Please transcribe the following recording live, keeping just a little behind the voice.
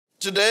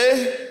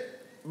Today,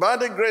 by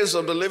the grace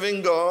of the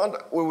living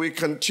God, we will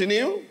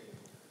continue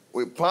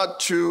with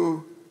part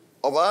 2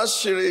 of our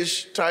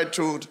series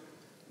titled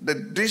The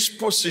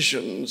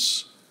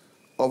Dispositions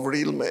of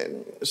Real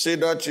Men. Say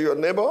that to your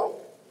neighbor.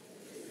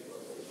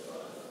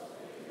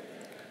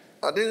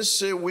 I didn't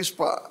say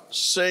whisper.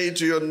 Say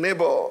to your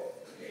neighbor,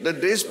 the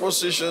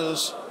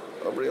dispositions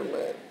of real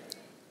men.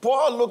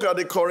 Paul looked at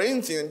the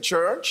Corinthian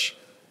church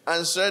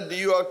and said,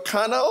 you are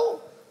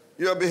carnal,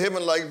 you are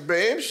behaving like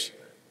babes,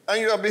 and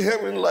you are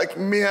behaving like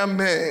mere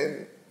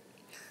men.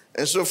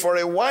 And so for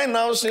a while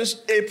now,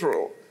 since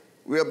April,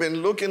 we have been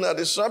looking at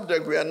the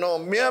subject. We are not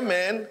mere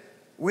men,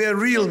 we are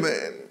real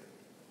men.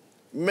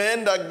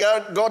 Men that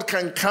God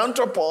can count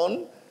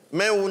upon,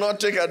 men who will not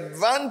take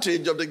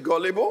advantage of the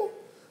gullible,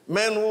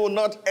 men who will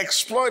not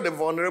exploit the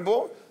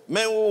vulnerable,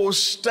 men who will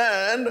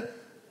stand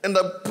in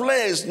the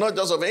place not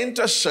just of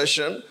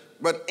intercession,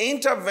 but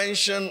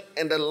intervention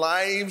in the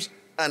lives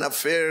and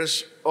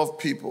affairs of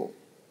people.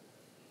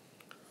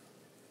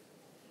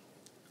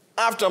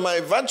 After my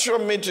virtual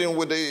meeting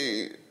with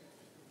the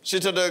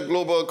Citadel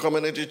Global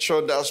Community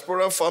Church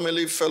Diaspora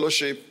Family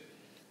Fellowship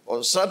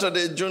on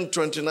Saturday, June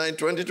 29,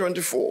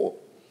 2024,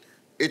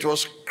 it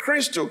was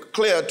crystal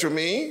clear to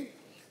me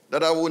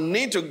that I would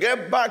need to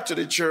get back to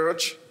the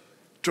church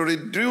to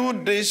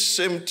redo this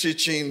same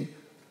teaching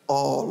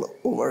all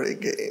over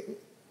again.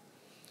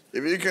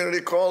 If you can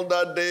recall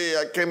that day,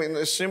 I came in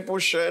a simple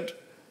shirt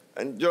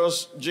and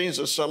just jeans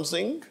or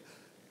something,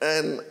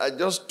 and I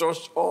just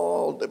touched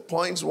all the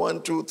points,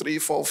 1, 2, 3,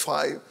 4,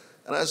 5.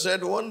 And I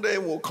said, one day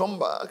we'll come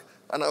back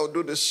and I'll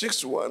do the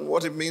 6th one,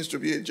 what it means to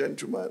be a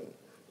gentleman.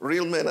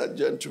 Real men are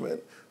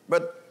gentlemen.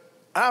 But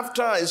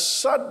after I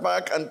sat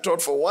back and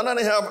taught for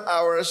 1.5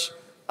 hours,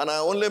 and I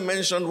only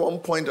mentioned 1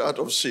 point out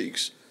of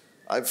 6,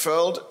 I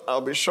felt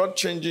I'll be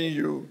shortchanging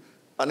you.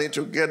 I need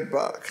to get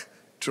back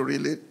to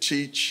really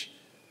teach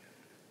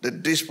the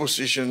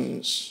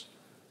dispositions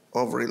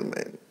of real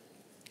men.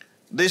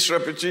 This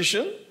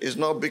repetition is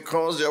not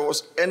because there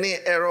was any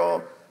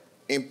error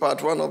in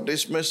part 1 of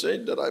this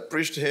message that I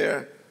preached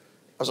here,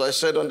 as I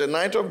said, on the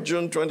 9th of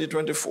June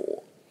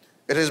 2024.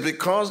 It is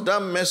because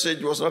that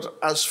message was not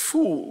as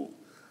full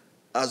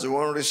as the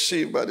one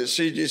received by the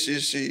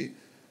CGCC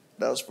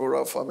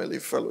Diaspora Family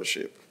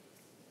Fellowship.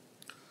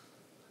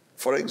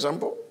 For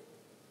example,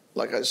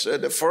 like I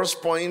said, the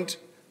first point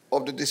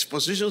of the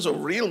dispositions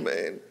of real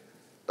men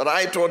that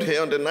I taught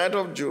here on the 9th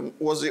of June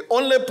was the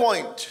only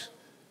point.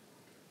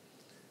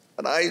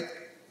 And I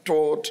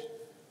taught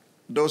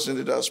those in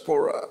the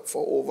diaspora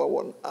for over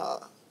 1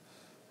 hour.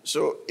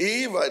 So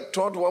if I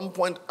taught 1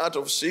 point out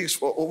of 6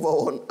 for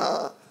over 1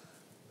 hour,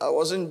 I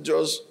wasn't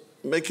just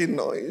making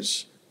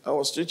noise. I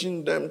was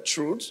teaching them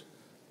truth,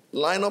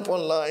 line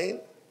upon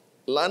line,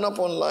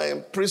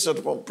 precept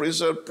upon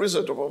precept,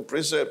 precept upon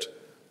precept,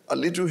 a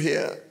little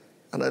here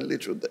and a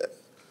little there.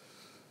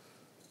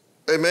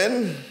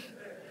 Amen?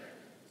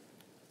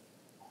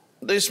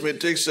 This may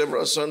take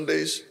several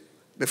Sundays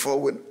before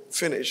we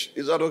finish.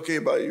 Is that okay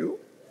by you?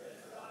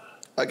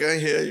 I can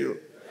hear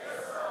you.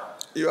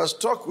 You are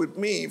stuck with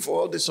me for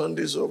all the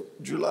Sundays of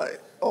July.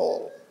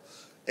 All.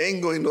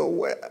 Ain't going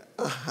nowhere.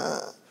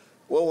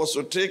 What was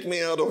to take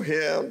me out of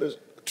here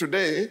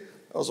today,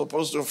 I was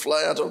supposed to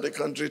fly out of the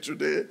country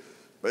today,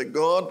 but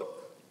God,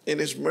 in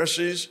His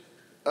mercies,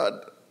 had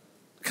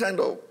kind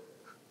of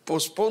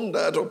postponed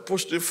that or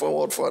pushed it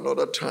forward for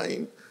another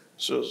time.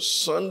 So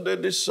Sunday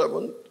the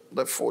 7th,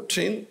 the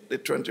 14th, the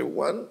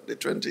 21st, the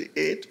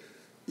 28th,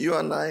 you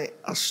and I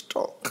are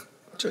stuck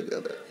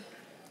together.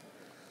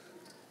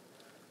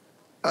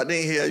 I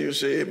didn't hear you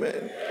say amen.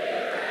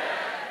 Amen.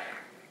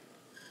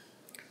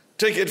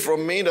 Take it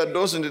from me that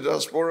those in the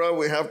diaspora,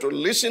 we have to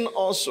listen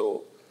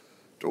also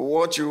to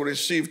what you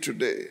receive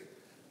today.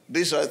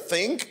 This, I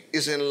think,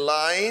 is in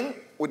line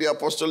with the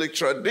apostolic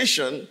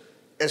tradition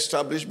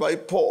established by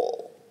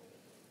Paul.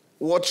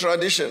 What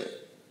tradition?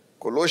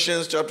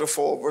 Colossians chapter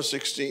 4, verse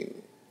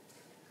 16.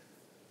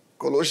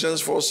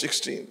 Colossians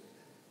 4:16.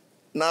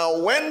 Now,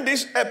 when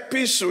this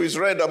epistle is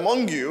read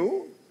among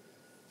you,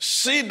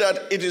 see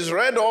that it is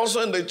read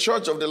also in the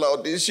church of the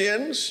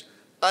Laodiceans,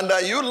 and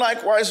that you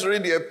likewise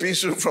read the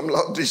epistle from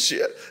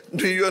Laodicea.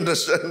 Do you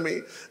understand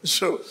me?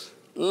 So,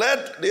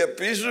 let the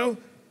epistle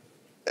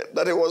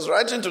that he was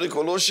writing to the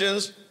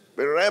Colossians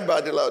be read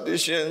by the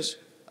Laodiceans,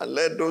 and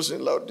let those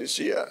in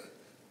Laodicea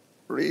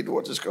read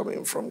what is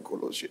coming from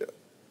Colossia.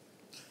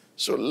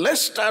 So,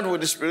 let's start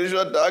with the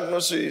spiritual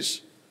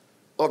diagnosis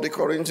of the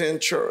Corinthian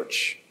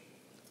church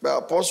by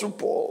Apostle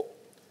Paul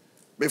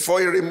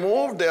before he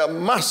removed their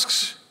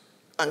masks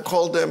and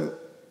called them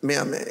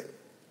mere men.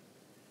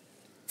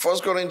 1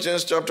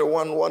 Corinthians chapter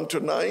 1, 1 to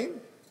 9.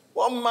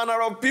 What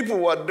manner of people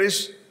were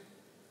these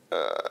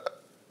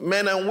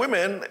men and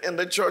women in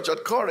the church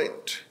at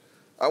Corinth?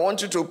 I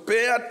want you to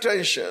pay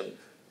attention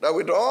that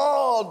with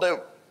all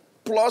the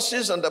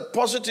pluses and the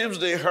positives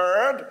they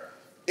heard,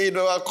 if they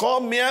are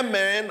called mere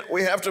men,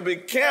 we have to be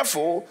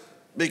careful,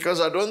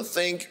 because I don't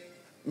think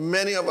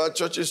many of our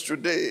churches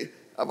today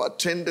have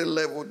attained the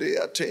level they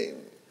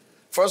attained.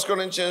 1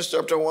 Corinthians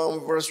chapter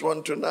 1, verse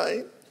 1 to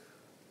 9.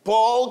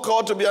 Paul,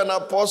 called to be an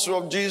apostle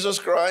of Jesus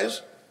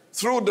Christ,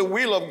 through the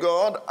will of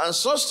God, and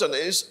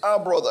Sosthenes, our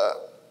brother,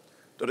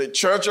 to the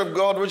church of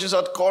God which is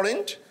at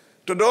Corinth,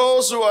 to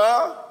those who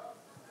are,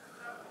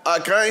 I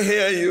can't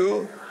hear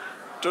you,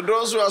 to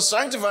those who are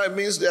sanctified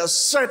means they are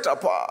set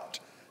apart.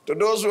 To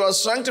those who are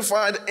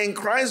sanctified in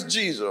Christ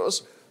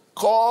Jesus,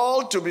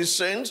 called to be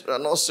saints, they are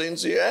not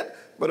saints yet,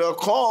 but are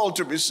called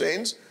to be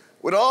saints,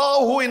 with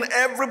all who in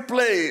every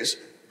place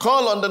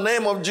call on the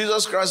name of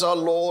Jesus Christ our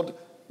Lord,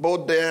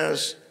 both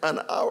theirs and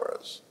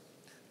ours.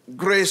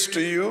 Grace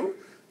to you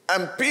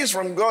and peace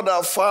from God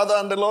our Father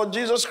and the Lord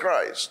Jesus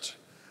Christ.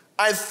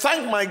 I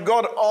thank my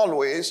God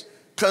always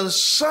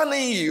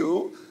concerning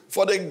you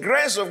for the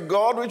grace of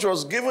God which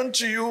was given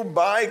to you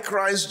by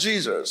Christ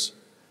Jesus,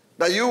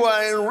 that you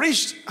are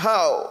enriched.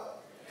 How?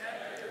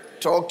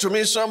 Talk to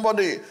me,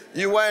 somebody.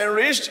 You are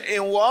enriched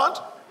in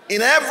what?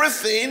 In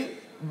everything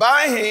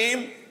by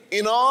him,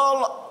 in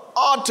all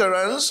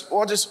utterance.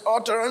 What is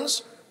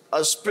utterance?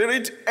 A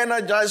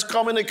spirit-energized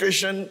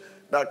communication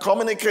that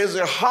communicates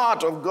the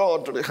heart of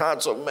God to the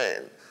hearts of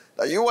men.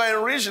 That you are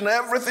enriched in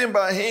everything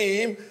by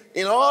him,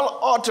 in all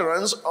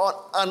utterance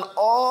and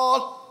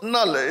all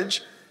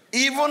knowledge,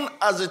 even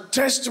as the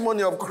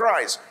testimony of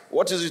Christ.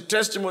 What is the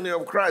testimony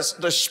of Christ?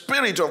 The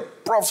spirit of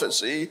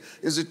prophecy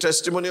is the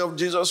testimony of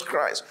Jesus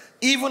Christ.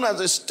 Even as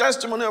the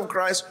testimony of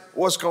Christ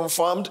was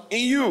confirmed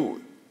in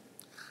you,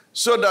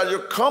 so that you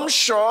come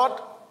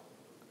short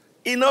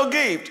in no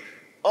gift.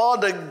 All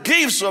the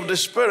gifts of the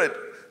Spirit,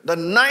 the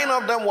 9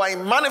 of them were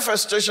in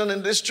manifestation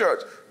in this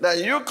church,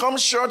 that you come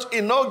short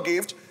in no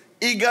gift,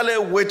 eagerly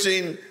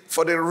waiting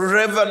for the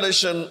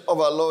revelation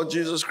of our Lord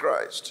Jesus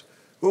Christ,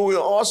 who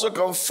will also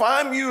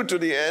confirm you to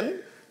the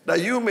end,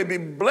 that you may be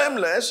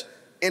blameless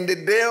in the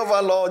day of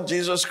our Lord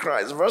Jesus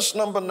Christ. Verse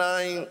number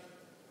 9,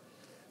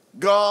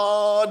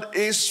 God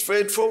is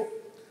faithful,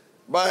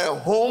 by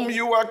whom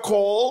you are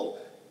called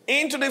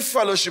into the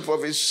fellowship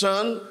of his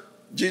Son,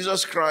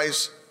 Jesus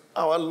Christ,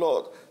 our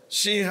Lord.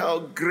 See how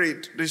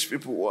great these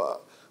people were.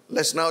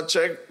 Let's now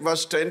check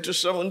verse 10 to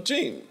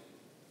 17.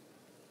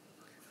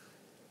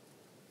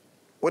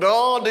 With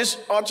all this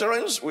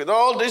utterance, with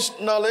all this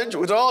knowledge,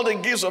 with all the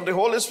gifts of the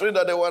Holy Spirit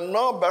that they were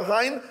not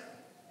behind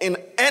in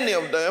any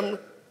of them,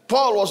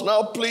 Paul was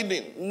now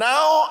pleading.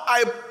 Now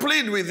I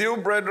plead with you,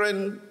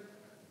 brethren,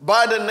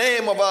 by the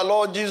name of our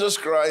Lord Jesus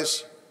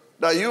Christ,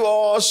 that you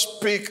all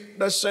speak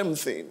the same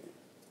thing,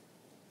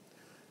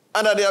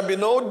 and that there be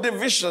no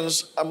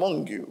divisions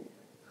among you,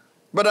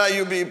 but that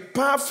you be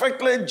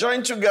perfectly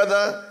joined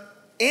together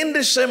in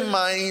the same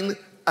mind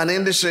and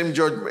in the same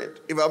judgment.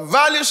 If our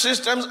value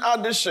systems are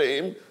the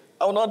same,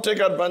 I will not take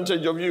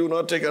advantage of you, you will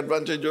not take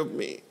advantage of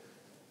me.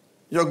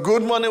 Your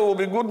good money will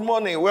be good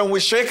money. When we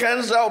shake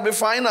hands, that will be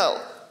final.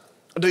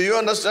 Do you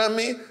understand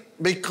me?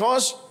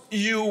 Because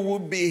you will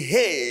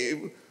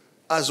behave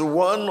as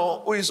one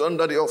who is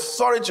under the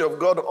authority of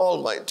God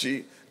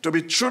Almighty, to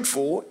be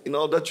truthful in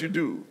all that you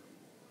do.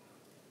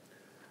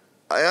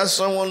 I asked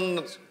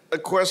someone a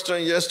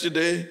question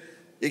yesterday.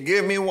 He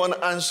gave me one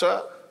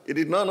answer. He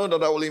did not know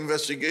that I will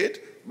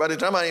investigate. By the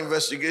time I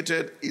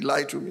investigated, he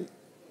lied to me.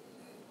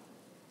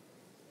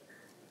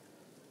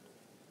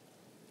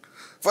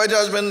 For it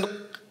has been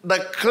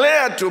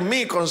declared to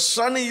me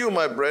concerning you,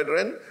 my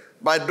brethren,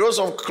 by those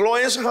of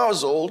Chloe's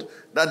household,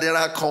 that there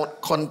are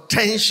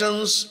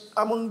contentions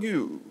among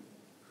you.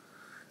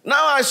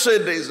 Now I say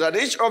this, that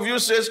each of you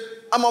says,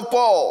 I'm of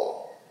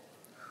Paul,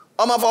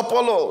 I'm of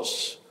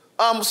Apollos,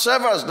 I'm of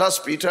Cephas, that's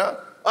Peter,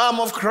 I'm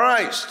of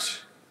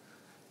Christ.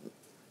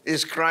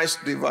 Is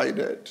Christ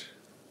divided?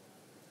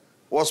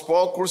 Was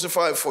Paul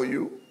crucified for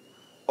you?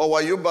 Or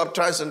were you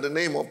baptized in the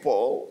name of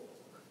Paul?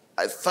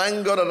 I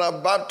thank God that I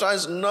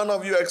baptized none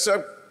of you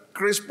except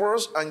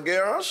Crispus and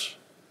Gaius,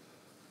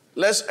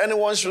 lest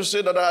anyone should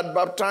say that I had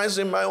baptized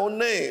in my own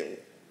name.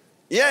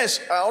 Yes,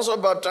 I also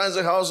baptized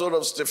the household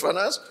of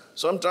Stephanas.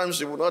 Sometimes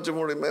he would not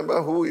even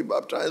remember who he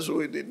baptized, who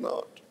he did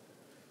not.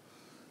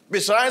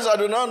 Besides, I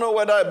do not know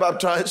whether I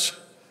baptized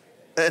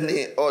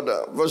any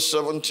other. Verse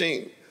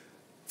 17.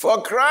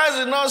 For Christ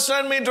did not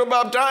send me to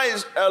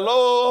baptize.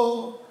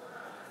 Hello?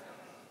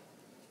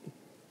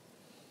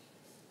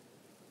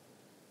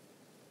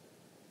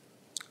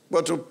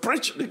 But to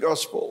preach the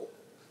gospel,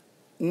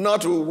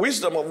 not with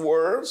wisdom of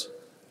words,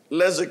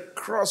 lest the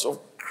cross of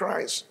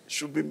Christ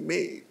should be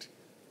made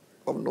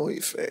of no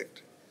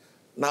effect.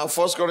 Now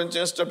 1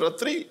 Corinthians chapter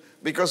 3,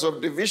 because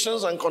of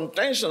divisions and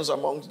contentions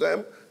amongst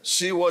them,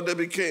 see what they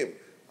became.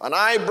 And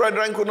I,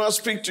 brethren, could not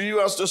speak to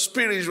you as to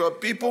spiritual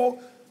people,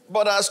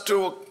 but as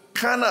to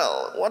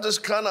carnal. What is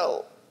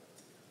carnal?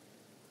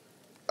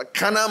 A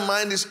carnal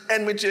mind is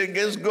enmity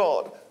against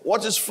God.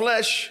 What is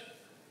flesh?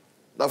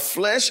 The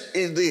flesh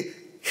is the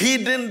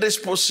hidden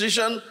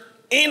disposition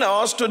in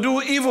us to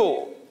do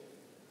evil.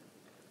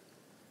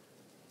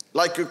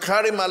 Like you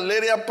carry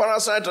malaria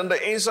parasite on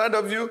the inside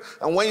of you,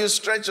 and when you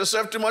stretch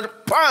yourself too much,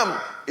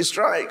 bam, it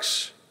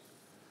strikes.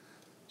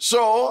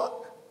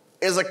 So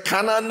is a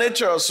carnal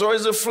nature, so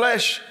is the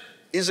flesh,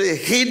 is a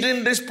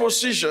hidden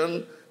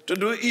disposition to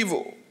do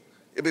evil.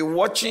 He'll be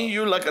watching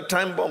you like a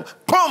time bomb.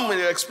 Boom!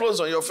 It explodes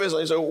on your face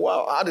and you say,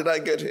 wow, how did I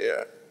get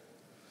here?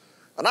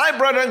 And I,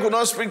 brethren, could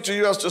not speak to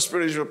you as to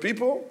spiritual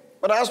people,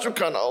 but as to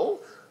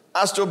carnal,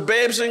 as to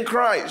babes in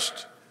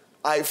Christ.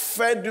 I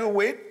fed you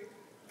with,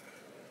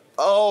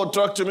 oh,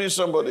 talk to me,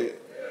 somebody.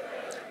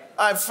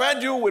 I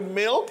fed you with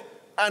milk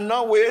and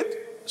not with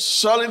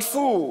solid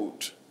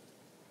food.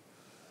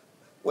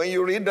 When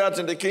you read that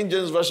in the King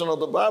James Version of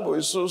the Bible,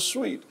 it's so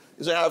sweet.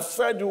 He said, I have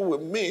fed you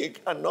with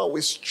milk and not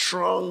with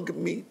strong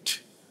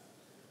meat.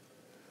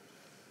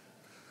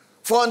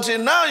 For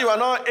until now you are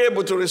not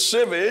able to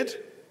receive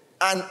it,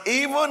 and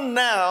even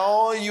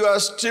now you are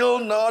still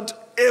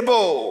not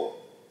able.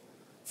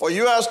 For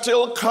you are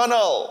still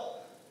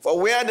carnal. For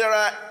where there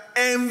are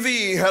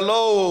envy,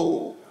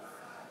 hello,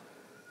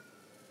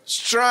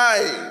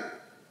 strife,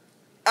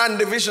 and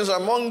divisions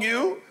among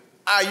you,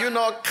 are you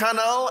not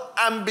carnal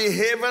and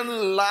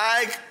behaving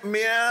like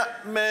mere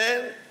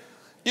men?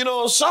 You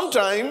know,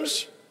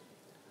 sometimes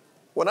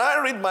when I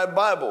read my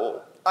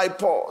Bible, I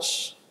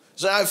pause.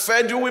 Say, I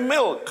fed you with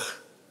milk.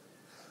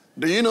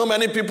 Do you know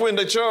many people in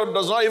the church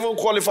does not even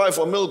qualify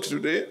for milk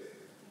today?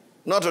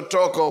 Not to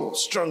talk of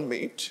strong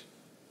meat.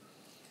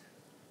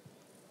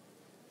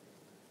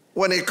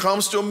 When it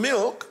comes to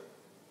milk,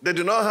 they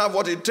do not have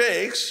what it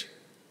takes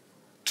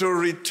to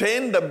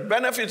retain the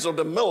benefits of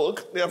the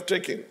milk they have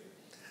taken.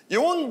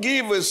 You won't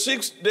give a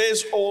 6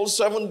 days old,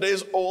 7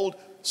 days old,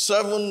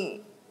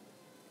 7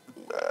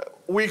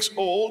 weeks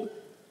old.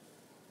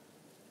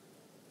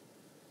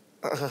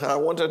 I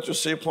wanted to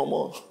say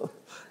pomo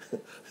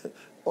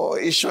or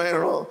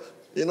ishairo,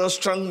 you know,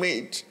 strong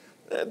meat.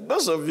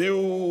 Those of you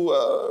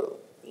who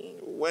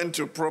went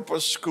to proper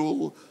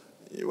school,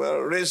 you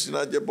were raised in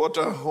a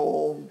Jebota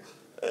home,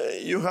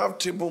 you have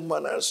table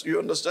manners. You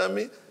understand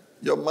me?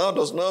 Your mouth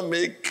does not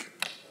make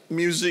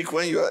music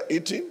when you are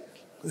eating.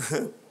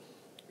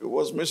 It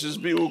was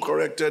Mrs. B who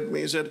corrected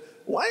me. He said,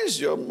 why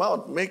is your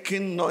mouth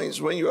making noise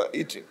when you are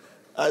eating?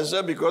 I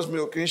said, because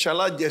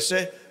inshallah,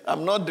 Jesse,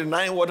 I'm not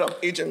denying what I'm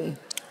eating.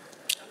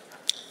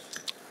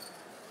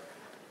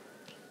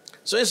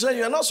 So he said,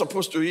 you're not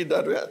supposed to eat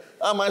that way.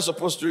 How am I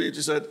supposed to eat?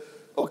 He said,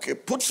 okay,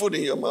 put food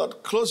in your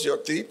mouth, close your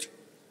teeth,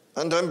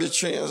 and then be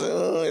chewing. I said,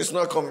 oh, it's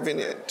not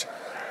convenient.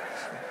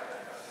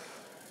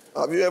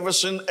 Have you ever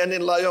seen any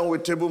lion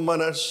with table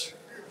manners?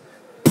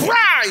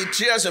 It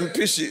tears in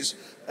pieces.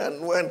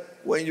 And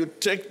when you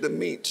take the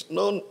meat,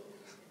 no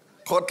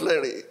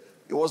cutlery.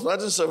 It was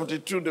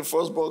 1972, the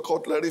first bought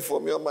cutlery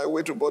for me on my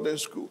way to boarding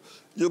school.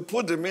 You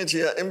put the meat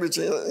here in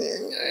between,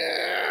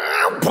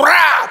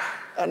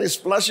 and it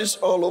splashes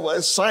all over,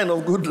 a sign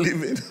of good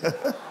living.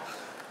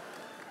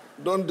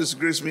 Don't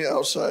disgrace me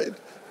outside.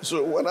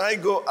 So when I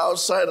go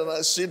outside and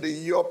I see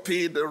the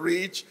yoppie, the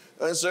rich,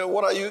 and I say,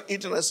 what are you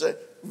eating? I say,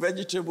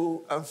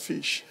 vegetable and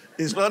fish.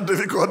 It's not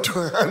difficult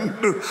to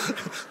handle.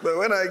 But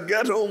when I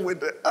get home with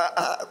the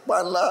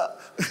pala,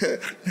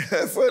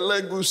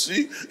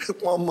 felegusi,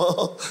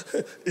 mama,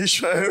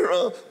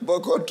 ishahira,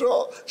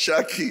 bokoto,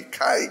 shaki,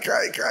 kai.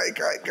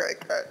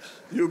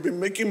 You'll be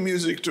making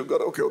music to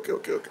God.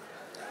 Okay.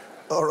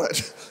 All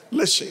right,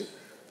 listen.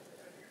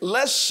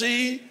 Let's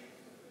see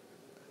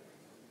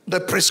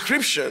the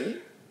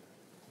prescription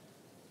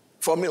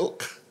for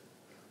milk.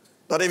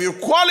 That if you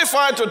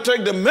qualify to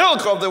take the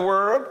milk of the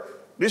word,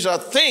 these are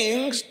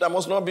things that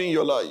must not be in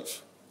your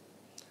life.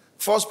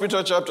 1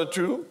 Peter chapter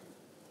 2,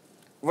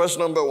 verse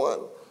number 1.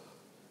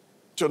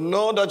 To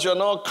know that you're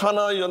not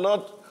carnal, you're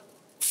not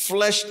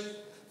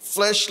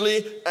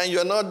fleshly, and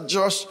you're not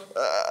just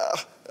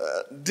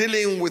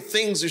dealing with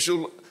things you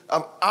should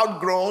have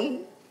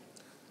outgrown.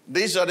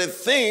 These are the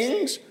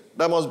things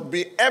that must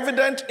be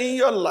evident in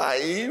your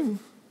life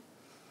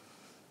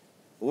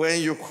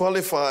when you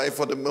qualify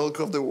for the milk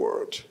of the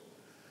word.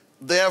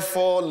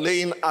 Therefore,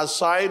 laying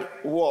aside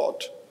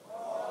what?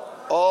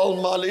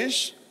 All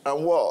malice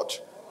and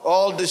what?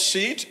 All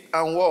deceit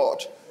and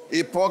what?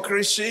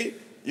 Hypocrisy.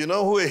 You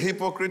know who a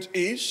hypocrite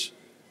is?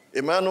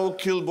 A man who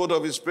killed both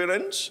of his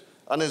parents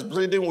and is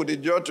pleading with the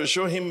judge to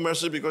show him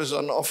mercy because he's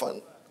an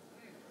orphan.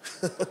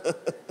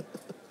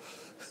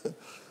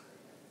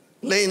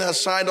 Laying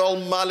aside all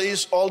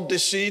malice, all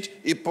deceit,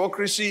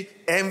 hypocrisy,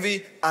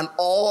 envy, and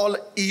all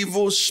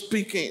evil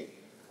speaking.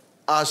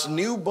 As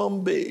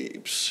newborn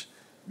babes,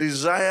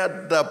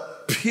 desire the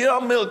pure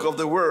milk of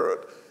the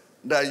word,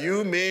 that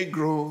you may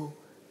grow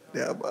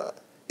thereby.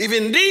 If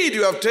indeed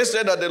you have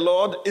tasted that the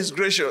Lord is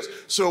gracious.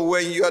 So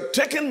when you are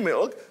taking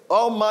milk,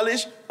 all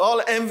malice,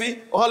 all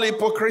envy, all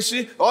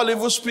hypocrisy, all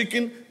evil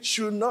speaking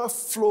should not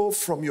flow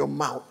from your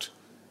mouth.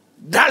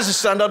 That's the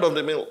standard of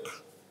the milk.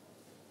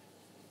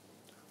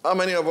 How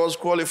many of us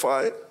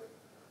qualify?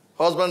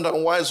 Husband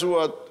and wives who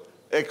are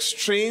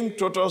extreme,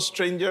 total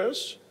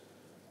strangers,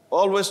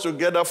 always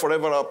together,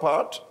 forever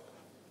apart,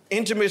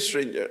 intimate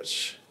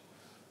strangers.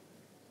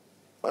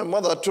 My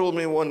mother told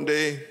me one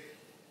day,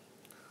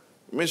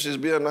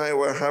 Mrs. B and I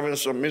were having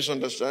some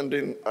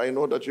misunderstanding. I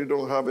know that you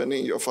don't have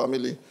any in your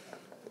family.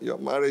 Your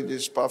marriage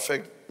is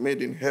perfect,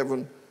 made in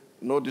heaven,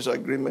 no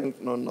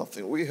disagreement, no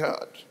nothing. We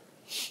had.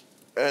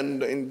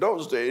 And in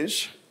those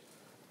days,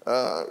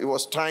 It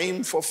was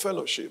time for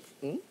fellowship.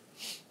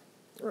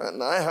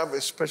 And I have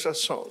a special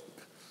song.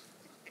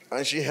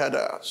 And she had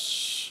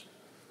us.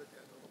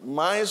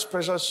 My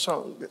special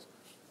song is,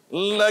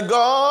 let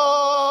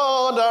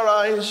God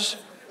arise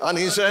and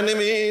his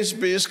enemies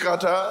be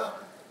scattered.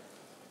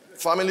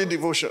 Family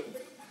devotion.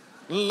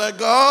 Let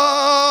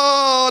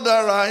God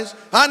arise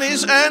and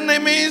his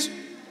enemies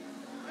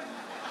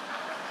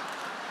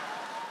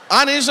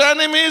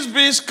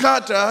be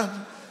scattered.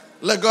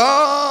 Let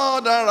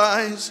God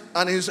arise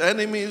and his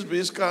enemies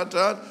be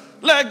scattered.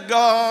 Let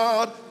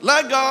God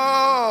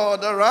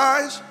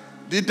arise.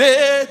 The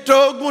day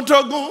togun,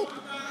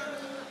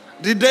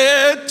 the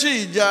day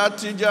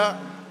tija,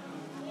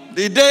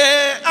 the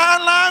day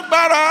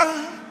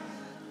alagbara,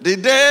 the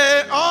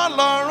day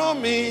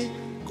Ọlọ́run mi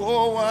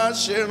kó wá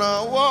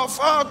ṣèrànwọ́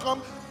fọ́kàn.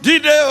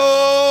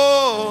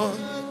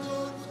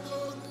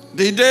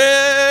 The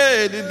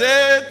day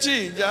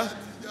tija,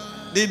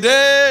 the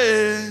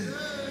day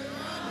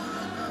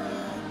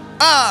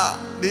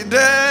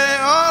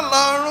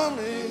Ọlọ́run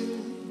mi.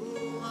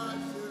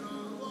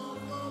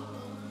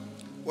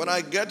 When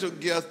I get to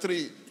gear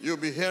 3, you'll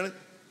be hearing,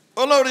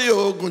 Olórí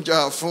ogun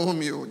jà fún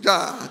mi o,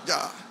 jà.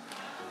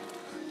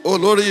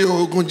 Olórí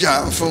ogun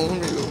jà fún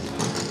mi o.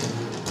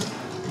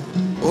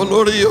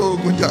 Olórí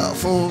ogun jà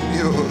fún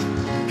mi o.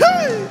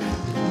 Hey!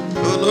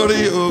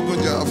 Olórí ogun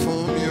jà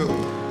fún mi o.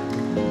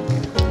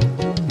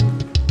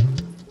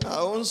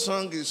 Our own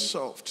song is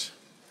soft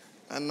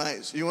and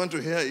nice. You want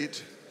to hear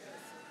it?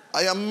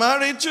 I am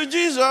married to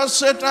Jesus,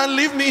 Satan,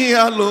 leave me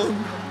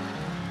alone.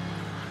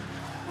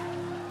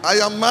 I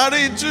am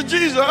married to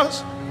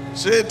Jesus,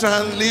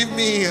 Satan, leave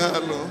me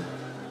alone.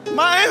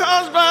 My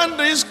husband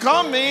is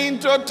coming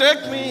to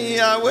take me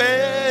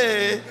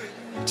away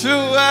to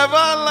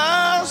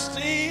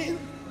everlasting.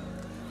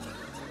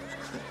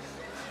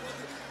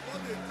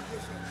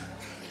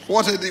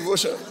 What a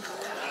devotion.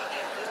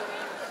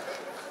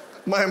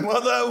 My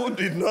mother, who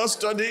did not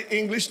study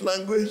English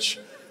language,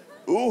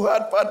 who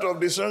had part of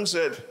the song,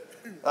 said,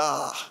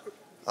 I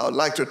would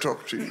like to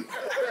talk to you.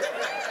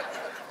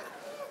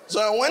 So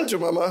I went to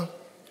Mama.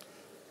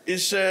 He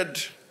said,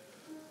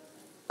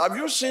 have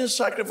you seen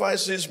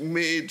sacrifices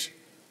made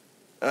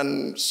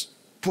and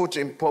put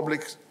in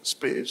public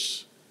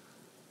space?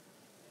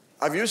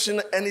 Have you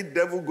seen any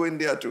devil going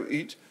there to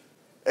eat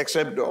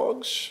except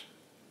dogs?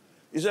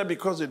 He said,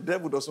 because the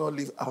devil does not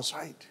live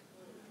outside.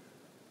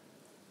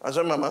 I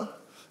said, Mama,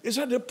 he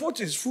said, they put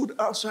his food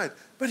outside,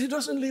 but he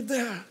doesn't live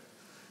there.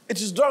 It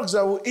is dogs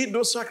that will eat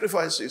those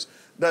sacrifices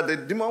that the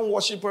demon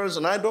worshippers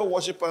and idol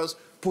worshippers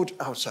put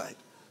outside.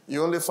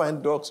 You only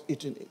find dogs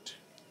eating it.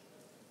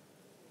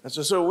 I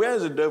said, so where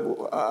is the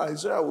devil? I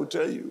said, I will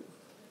tell you.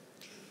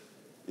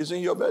 It's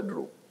in your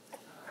bedroom.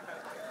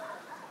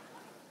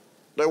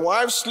 The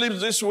wife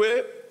sleeps this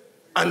way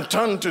and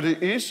turns to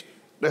the east.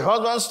 The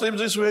husband sleeps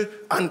this way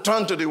and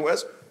turns to the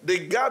west. The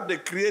gap they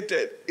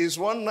created is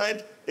one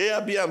night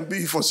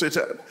Airbnb for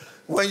Satan.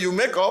 When you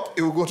make up,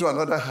 it will go to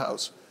another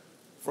house.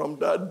 From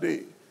that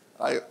day,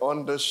 I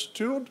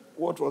understood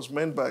what was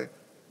meant by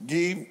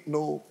give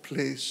no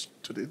place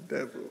to the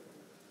devil.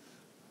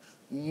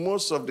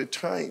 Most of the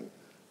time,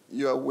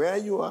 you are where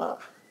you are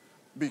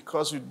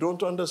because you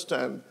don't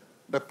understand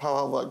the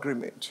power of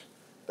agreement.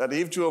 That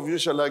if two of you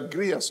shall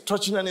agree as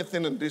touching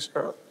anything in this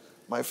earth,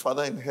 my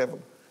Father in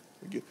heaven.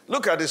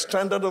 Look at the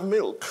standard of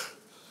milk.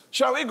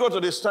 Shall we go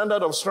to the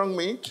standard of strong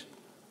meat?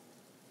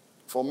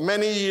 For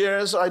many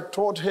years, I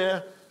taught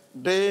here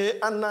day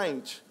and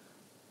night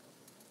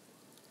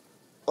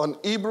on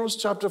Hebrews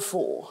chapter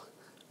 4,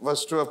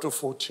 verse 12 to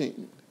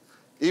 14.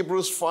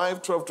 Hebrews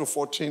 5, 12 to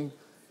 14.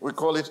 We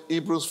call it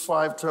Hebrews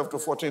 5, 12 to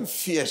 14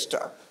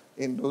 fiesta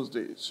in those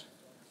days.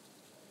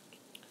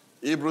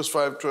 Hebrews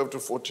 5, 12 to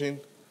 14.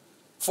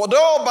 For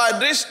though by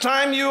this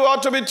time you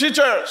ought to be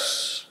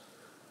teachers,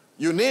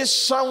 you need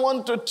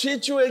someone to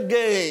teach you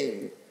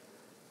again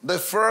the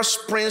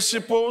first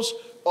principles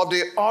of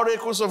the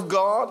oracles of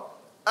God,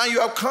 and you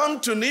have come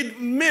to need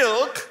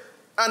milk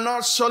and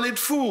not solid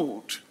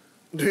food.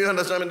 Do you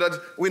understand that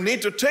we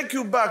need to take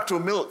you back to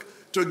milk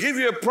to give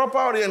you a proper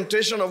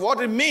orientation of what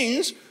it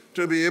means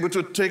to be able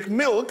to take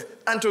milk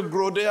and to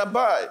grow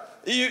thereby.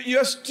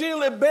 You're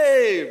still a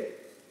babe.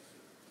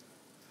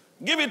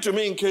 Give it to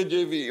me in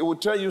KJV. It will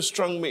tell you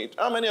strong meat.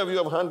 How many of you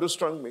have handled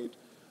strong meat?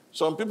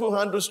 Some people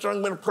handle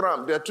strong meat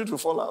pram. They are two to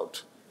fall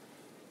out.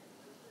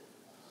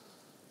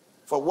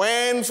 For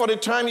the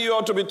time you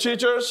ought to be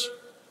teachers,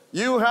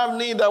 you have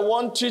need that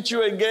one teach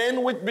you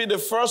again, which be the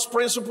first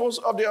principles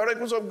of the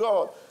oracles of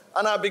God,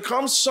 and have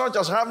become such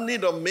as have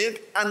need of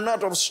milk and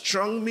not of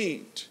strong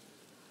meat.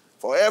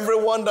 For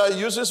everyone that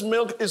uses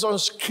milk is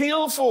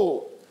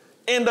unskillful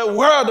in the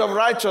word of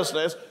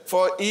righteousness,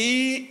 for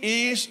he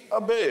is a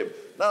babe.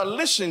 Now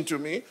listen to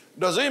me.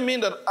 Does it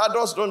mean that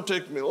adults don't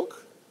take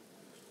milk?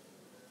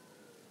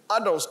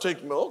 Adults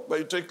take milk, but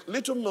you take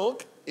little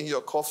milk in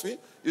your coffee.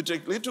 You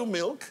take little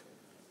milk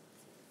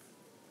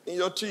in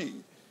your tea.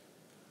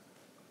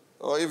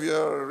 Or if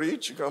you're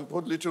rich, you can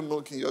put little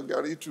milk in your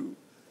gari too.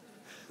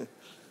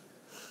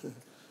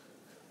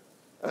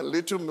 and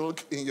little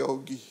milk in your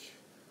ogi.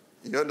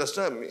 You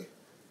understand me?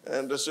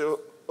 And they say,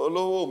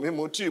 Olo, mi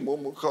muti,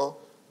 momuka.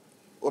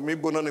 You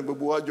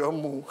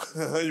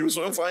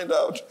soon find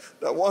out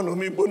that one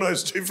omibono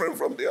is different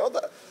from the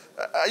other.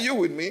 Are you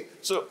with me?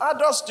 So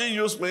adults still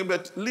use milk,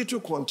 but little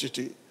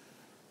quantity.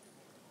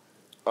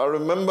 I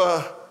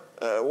remember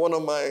one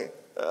of my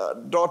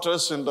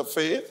daughters in the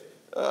faith.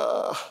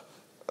 Our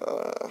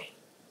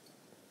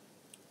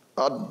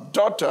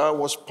daughter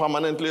was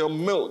permanently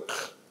on milk.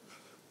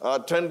 I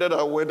attended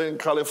a wedding in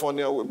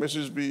California with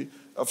Mrs. B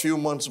a few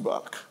months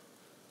back.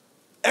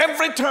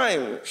 Every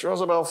time, she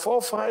was about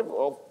 4, 5,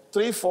 or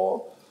 3,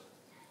 4,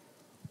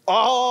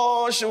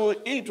 all she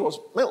would eat was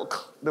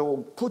milk. They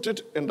will put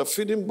it in the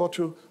feeding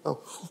bottle.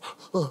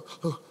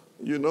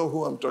 You know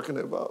who I'm talking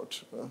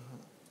about.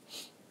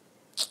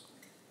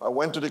 I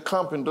went to the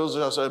camp in those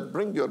days. I said,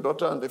 bring your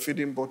daughter and the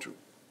feeding bottle.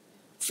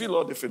 Fill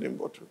out the feeding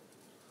bottle.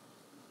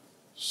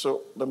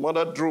 So the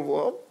mother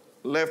drove up,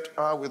 left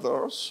her with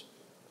us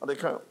at the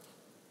camp.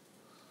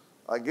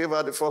 I gave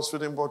her the first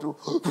feeding bottle.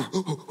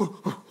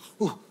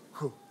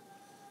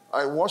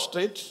 I washed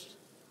it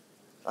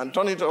and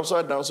turned it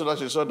upside down so that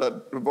she saw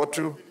that the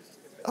bottle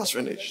has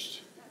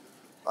finished.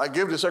 I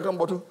gave the second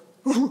bottle.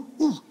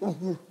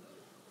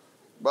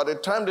 By the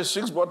time the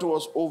 6th bottle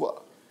was over,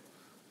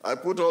 I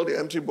put all the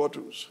empty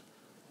bottles.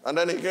 And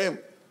then he came,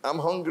 I'm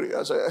hungry.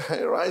 I said,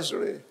 hey, rice,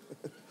 Ray.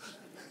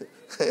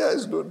 Here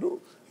is dodo.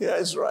 Here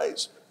is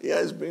rice. Here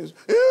is beans.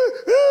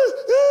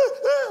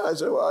 I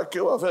said, well, I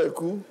killed her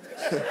cool.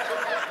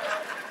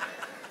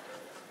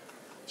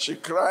 She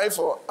cried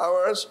for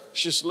hours.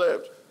 She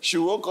slept. She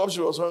woke up.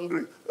 She was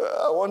hungry.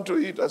 I want to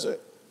eat. I said,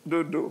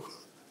 dodo,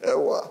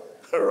 ewa,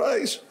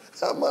 rice,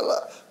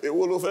 amala,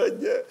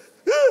 ewolofeje.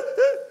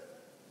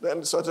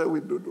 Then started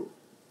with dodo.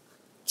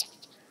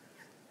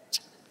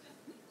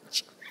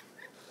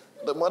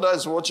 The mother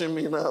is watching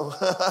me now.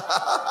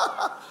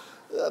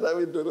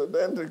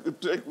 Then they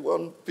could take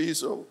one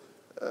piece of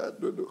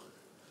dodo.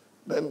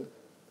 Then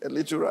a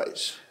little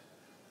rice.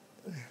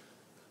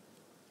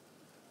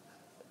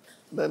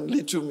 Then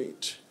little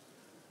meat.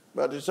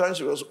 By the time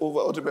she was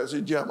over,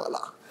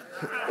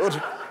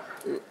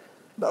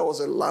 that was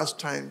the last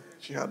time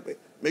she had me.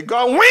 May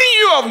God win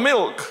you of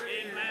milk.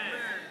 Amen.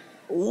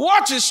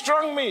 What is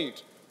strong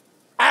meat?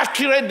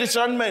 Accurate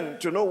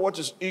discernment to know what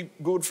is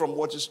good from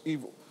what is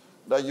evil.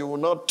 That you will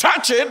not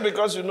touch it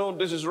because you know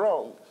this is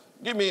wrong.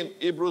 Give me in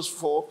Hebrews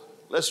 4.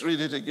 Let's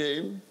read it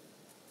again.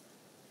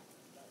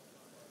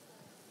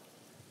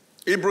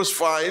 Hebrews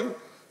 5,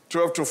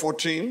 12 to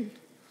 14.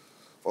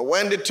 For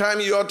when the time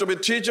you ought to be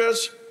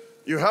teachers,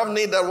 you have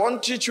need that one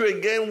teach you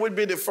again would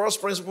be the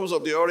first principles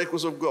of the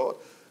oracles of God.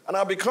 And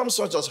I become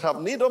such as have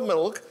need of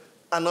milk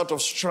and not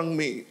of strong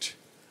meat.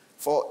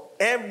 For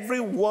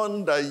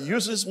everyone that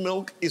uses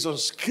milk is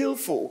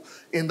unskillful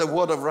in the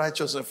word of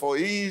righteousness, for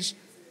he is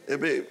a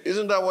babe.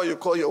 Isn't that what you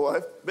call your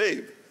wife?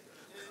 Babe.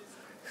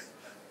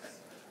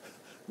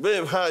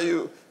 Babe, how are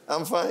you?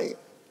 I'm fine.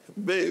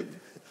 Babe.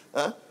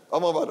 Huh?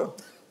 Omobado.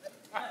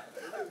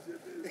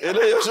 Ele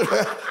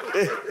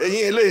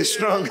is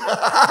strong.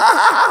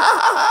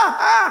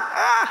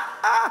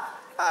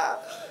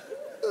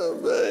 Oh,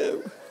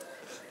 babe.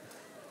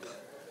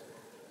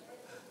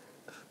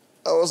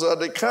 I was at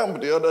the camp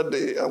the other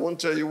day. I won't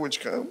tell you which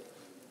camp.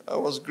 I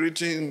was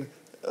greeting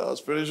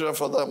spiritual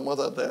father and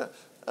mother there.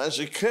 And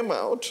she came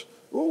out.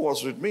 Who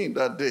was with me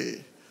that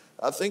day?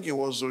 I think it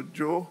was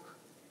Joe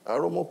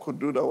Aromo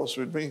Kudu that was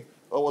with me.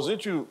 Or was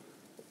it you?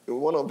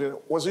 One of them.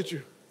 Was it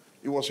you?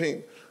 It was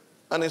him.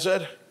 And he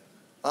said,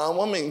 our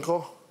mommy in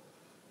call.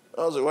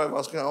 That was the wife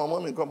asking, our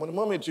mommy in call.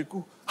 Mommy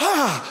Chiku.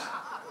 I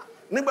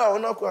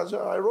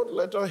wrote a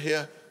letter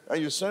here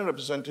and you sent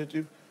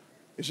representative.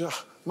 He said,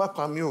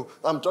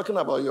 I'm talking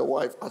about your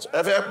wife.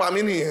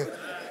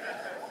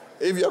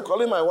 If you're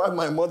calling my wife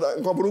my mother,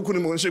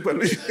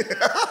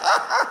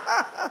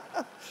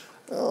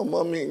 oh,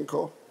 mommy in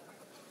call.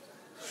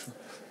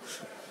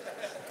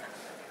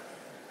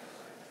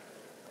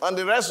 And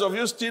the rest of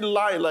you still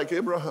lie like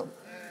Abraham.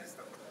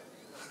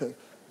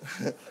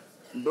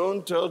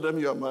 Don't tell them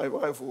you are my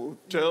wife.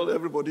 Tell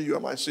everybody you are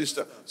my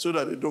sister so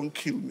that they don't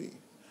kill me.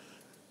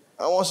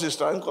 I want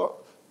sister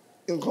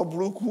in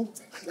Kobruku.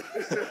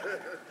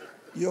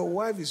 Your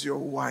wife is your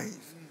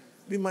wife.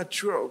 Be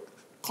mature.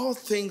 Call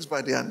things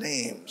by their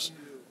names.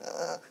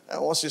 I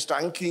want sister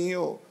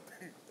Ankinyo.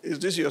 Is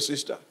this your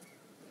sister?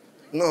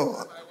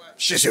 No.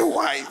 She's your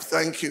wife.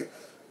 Thank you.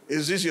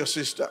 Is this your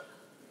sister?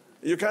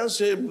 You can't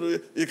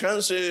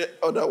say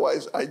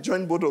otherwise. I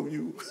joined both of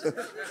you.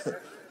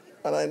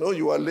 And I know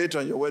you are late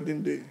on your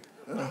wedding day.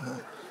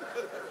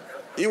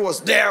 He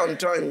was there on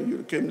time.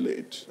 You came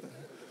late.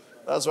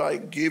 That's why I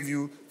gave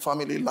you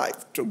family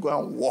life to go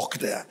and walk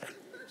there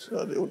so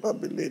that they will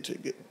not be late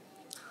again.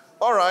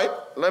 All right,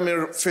 let me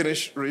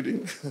finish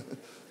reading.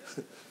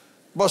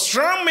 But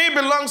strong meat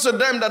belongs to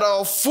them that are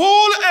of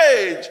full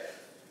age.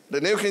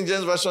 The New King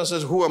James Version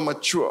says, who are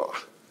mature.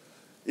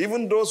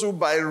 Even those who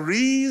by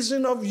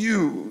reason of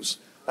use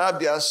have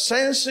their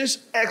senses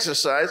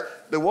exercised.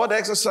 The word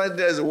exercise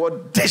there is the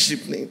word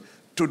discipline,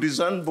 to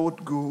discern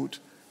both good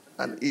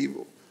and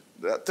evil.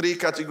 There are three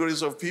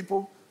categories of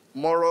people: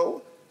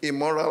 moral,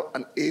 immoral,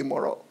 and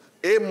amoral.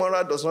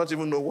 Amoral does not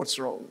even know what's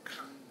wrong.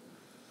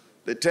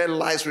 They tell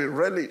lies with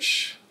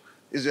relish.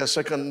 It's their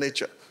second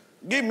nature.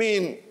 Give me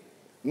in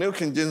New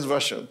King James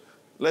Version.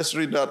 Let's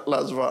read that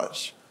last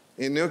verse.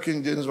 In New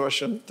King James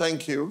Version,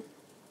 thank you.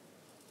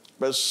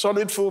 But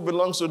solid food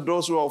belongs to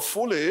those who are of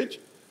full age,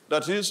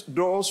 that is,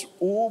 those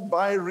who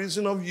by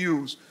reason of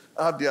use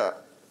have their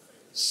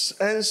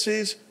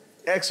senses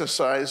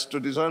exercised to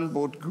discern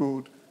both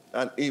good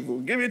and evil.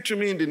 Give it to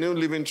me in the New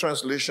Living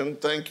Translation.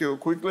 Thank you.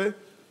 Quickly.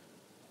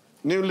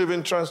 New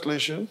Living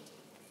Translation.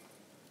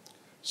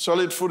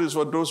 Solid food is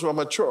for those who are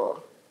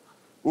mature,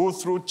 who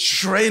through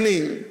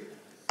training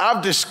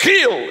have the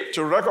skill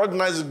to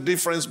recognize the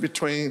difference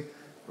between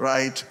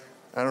right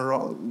and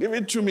wrong. Give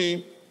it to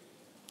me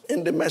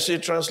in the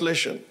Message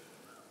translation.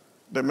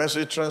 The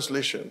Message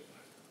translation.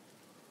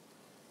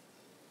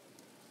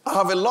 I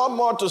have a lot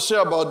more to say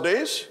about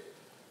this,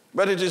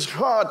 but it is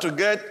hard to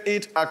get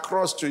it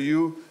across to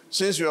you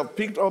since you have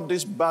picked up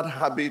this bad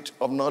habit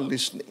of not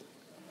listening.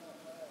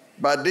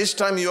 By this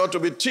time, you ought to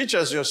be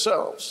teachers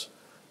yourselves.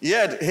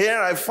 Yet here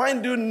I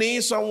find you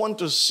need someone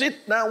to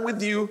sit down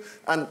with you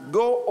and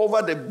go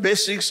over the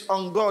basics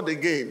on God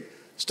again,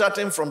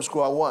 starting from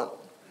square one,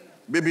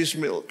 baby's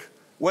milk,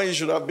 when you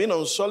should have been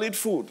on solid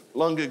food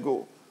long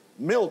ago.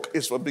 Milk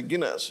is for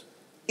beginners,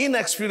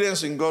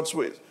 inexperienced in God's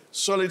ways.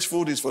 Solid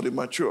food is for the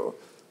mature,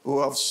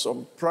 who have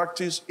some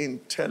practice in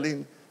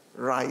telling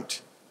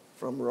right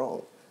from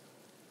wrong.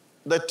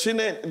 The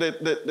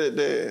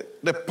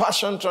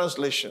Passion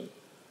Translation.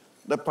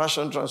 The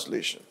Passion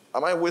Translation.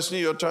 Am I wasting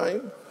your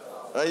time?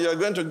 You're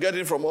going to get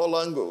it from all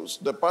angles.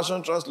 The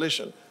Passion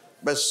Translation.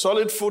 But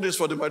solid food is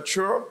for the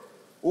mature,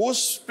 whose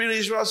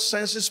spiritual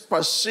senses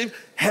perceive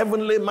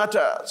heavenly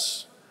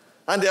matters.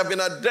 And they have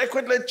been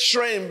adequately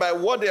trained by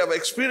what they have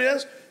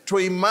experienced to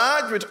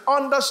emerge with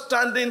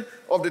understanding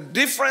of the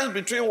difference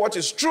between what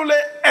is truly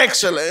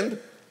excellent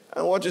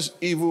and what is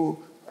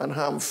evil and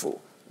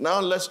harmful. Now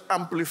let's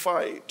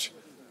amplify it.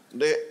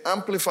 The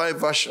Amplified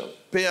Version.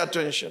 Pay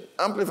attention.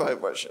 Amplified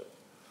Version.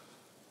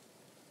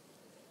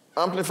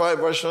 Amplified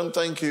Version,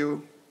 thank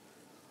you.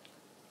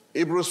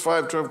 Hebrews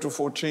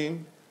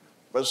 5:12-14.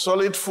 But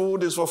solid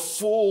food is for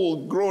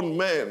full-grown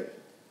men,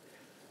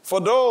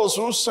 for those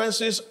whose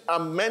senses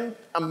and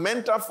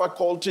mental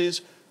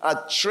faculties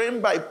are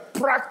trained by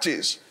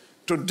practice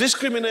to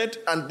discriminate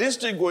and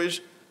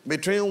distinguish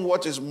between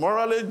what is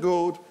morally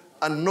good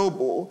and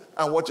noble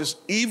and what is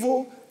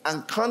evil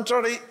and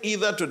contrary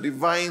either to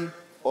divine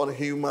or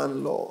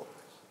human law.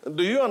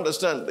 Do you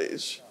understand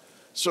this?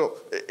 So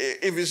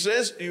if it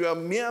says you are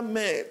mere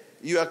men,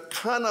 you are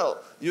carnal,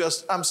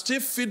 I'm still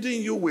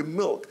feeding you with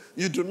milk,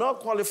 you do not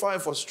qualify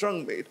for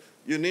strong meat,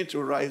 you need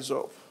to rise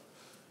up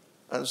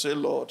and say,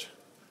 Lord,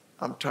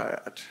 I'm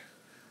tired.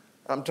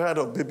 I'm tired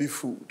of baby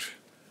food.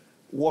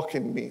 Walk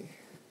in me.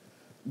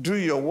 Do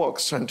your work,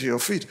 stand to your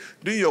feet.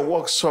 Do your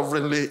work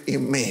sovereignly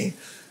in me.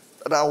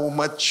 That I will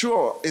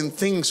mature in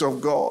things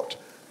of God.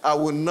 I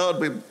will not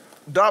be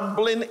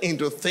dabbling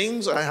into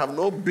things I have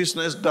no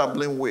business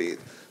dabbling with.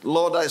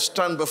 Lord, I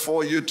stand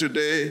before you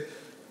today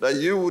that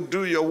you will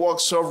do your work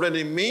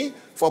sovereignly in me,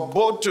 for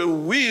both to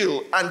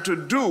will and to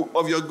do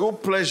of your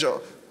good pleasure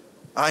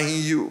are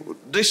in you.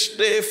 This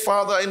day,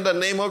 Father, in the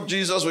name of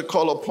Jesus, we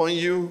call upon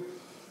you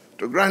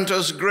to grant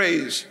us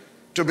grace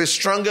to be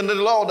strong in the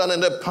Lord and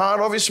in the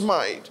power of his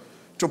might,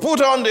 to put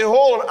on the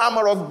whole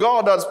armor of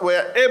God that we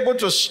are able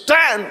to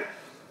stand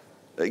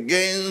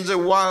against the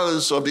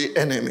wiles of the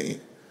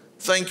enemy.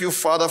 Thank you,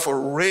 Father, for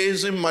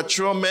raising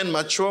mature men,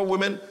 mature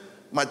women,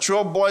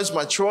 mature boys,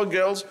 mature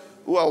girls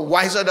who are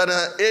wiser than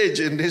our age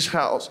in this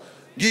house.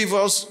 Give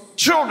us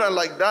children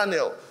like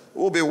Daniel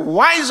who will be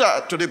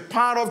wiser to the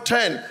power of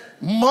 10,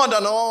 more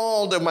than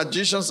all the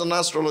magicians and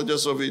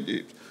astrologers of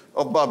Egypt,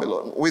 of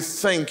Babylon. We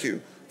thank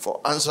you for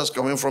answers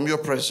coming from your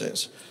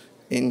presence.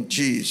 In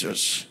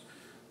Jesus'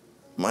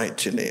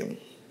 mighty name.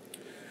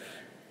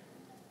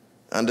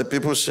 And the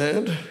people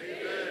said, amen.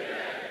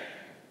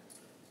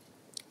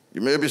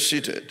 You may be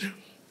seated.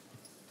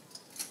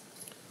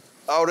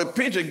 I'll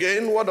repeat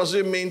again, what does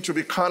it mean to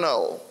be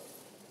carnal?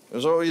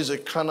 There's always a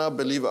carnal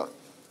believer.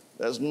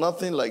 There's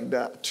nothing like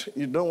that.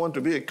 You don't want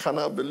to be a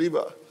carnal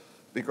believer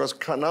because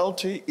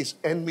carnality is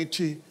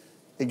enmity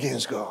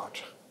against God.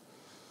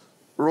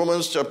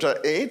 Romans chapter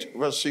 8,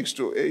 verse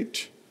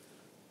 6-8.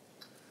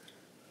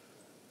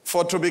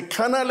 For to be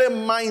carnally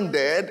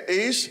minded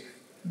is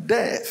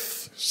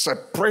death,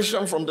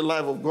 separation from the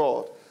life of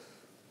God.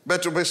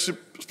 But to be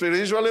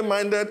spiritually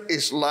minded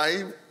is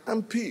life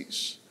and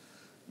peace.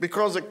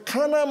 Because the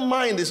carnal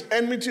mind is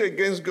enmity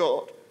against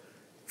God,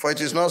 for it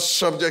is not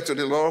subject to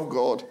the law of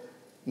God,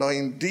 nor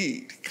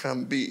indeed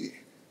can be.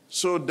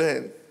 So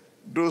then,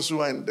 those who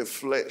are in the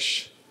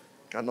flesh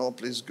cannot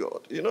please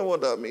God. You know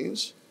what that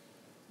means?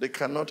 They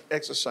cannot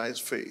exercise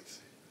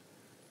faith,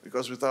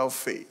 because without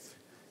faith,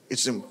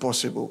 it's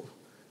impossible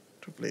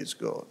to please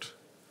God.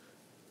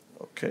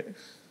 Okay?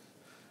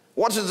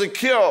 What is the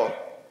cure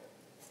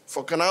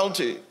for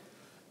carnality?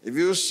 If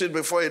you sit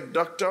before a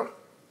doctor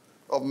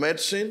of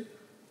medicine.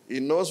 He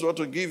knows what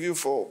to give you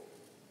for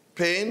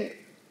pain.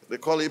 They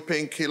call it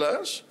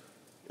painkillers.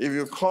 If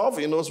you cough,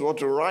 he knows what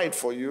to write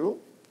for you,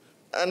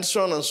 and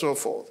so on and so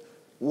forth.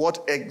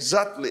 What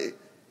exactly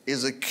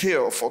is a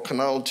cure for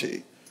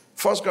carnality?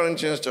 1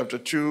 Corinthians chapter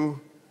 2,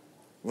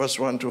 verse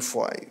 1 to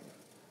 5.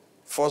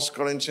 1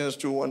 Corinthians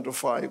 2, 1 to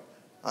 5.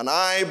 And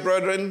I,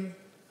 brethren,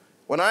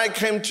 when I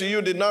came to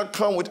you, did not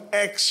come with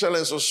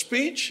excellence of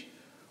speech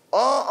or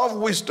of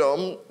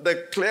wisdom,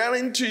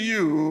 declaring to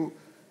you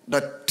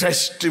the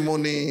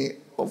testimony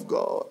of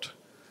God.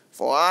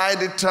 For I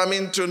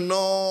determined to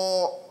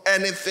know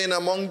anything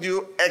among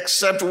you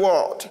except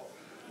what?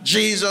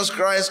 Jesus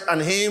Christ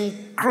and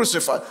him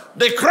crucified.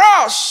 The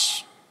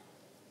cross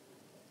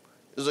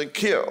is a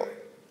cure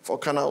for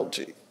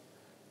carnality.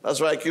 That's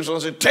why I keep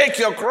on saying, take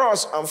your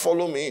cross and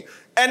follow me.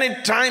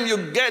 Anytime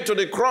you get to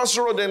the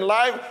crossroad in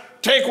life,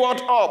 take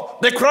what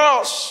up? The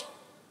cross.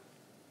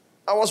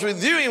 I was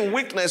with you in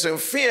weakness and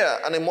fear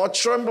and in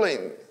much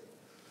trembling.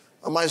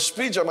 And my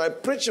speech and my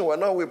preaching were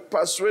not with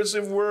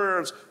persuasive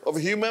words of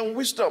human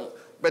wisdom,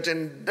 but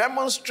in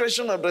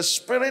demonstration of the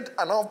Spirit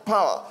and of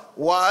power.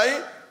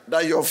 Why?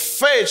 That your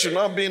faith should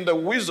not be in the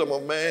wisdom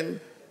of men,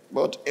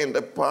 but in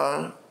the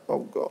power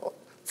of God.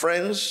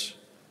 Friends,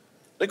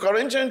 the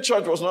Corinthian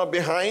church was not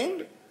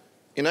behind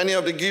in any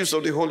of the gifts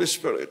of the Holy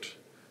Spirit.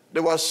 They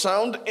were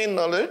sound in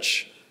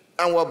knowledge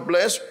and were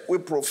blessed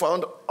with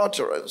profound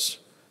utterance,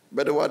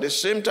 but they were at the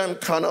same time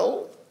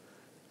carnal,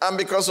 and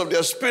because of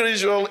their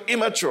spiritual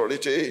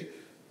immaturity,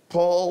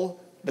 Paul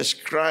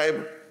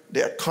described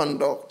their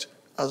conduct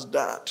as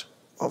that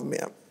of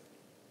men.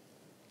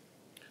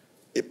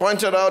 He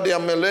pointed out their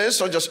malice,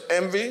 such as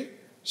envy,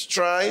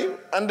 strife,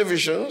 and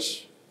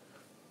divisions,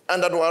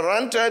 and that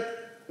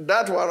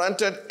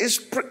warranted his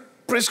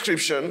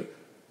prescription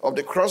of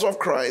the cross of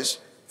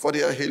Christ for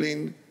their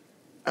healing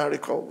and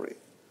recovery.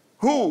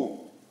 Who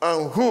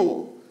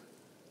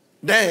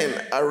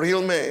then are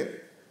real men,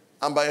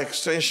 and by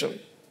extension,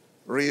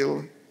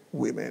 real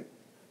women?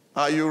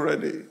 Are you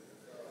ready?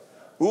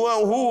 Who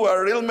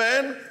are real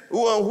men?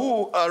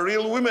 Who are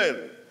real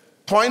women?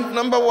 Point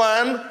number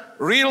one,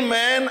 real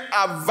men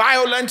are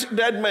violent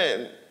dead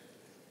men.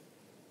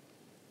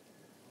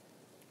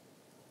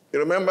 You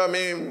remember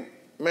me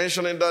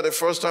mentioning that the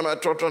first time I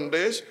taught on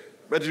this,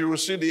 but you will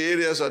see the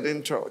areas I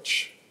didn't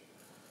touch.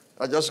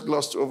 I just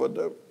glossed over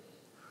them.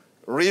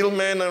 Real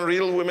men and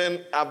real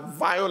women are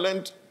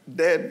violent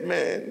dead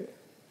men.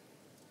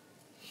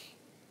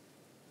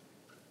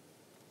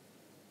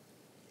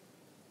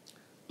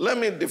 Let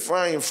me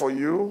define for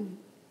you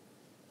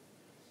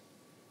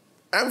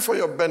and for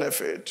your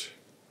benefit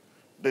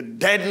the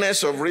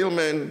deadness of real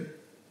men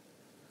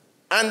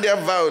and their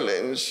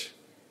violence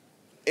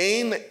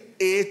in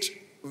 8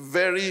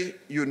 very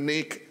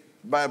unique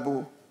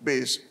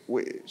Bible-based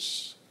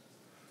ways.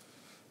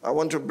 I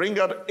want to bring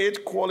out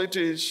 8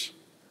 qualities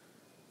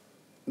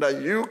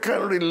that you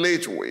can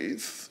relate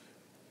with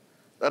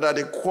that are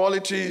the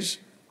qualities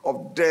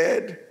of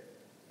dead,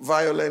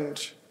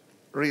 violent,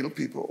 real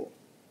people.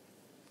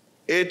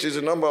 8 is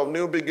the number of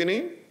new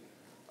beginning.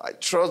 I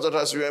trust that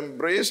as you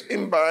embrace,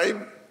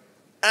 imbibe,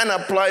 and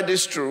apply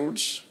these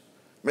truths,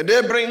 may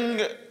they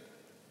bring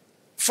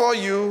for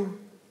you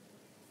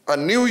a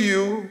new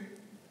you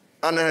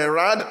and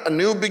herald a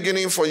new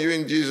beginning for you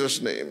in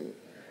Jesus' name.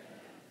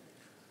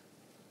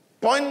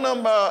 Point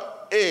number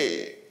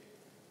A,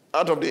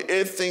 out of the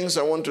 8 things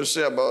I want to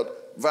say about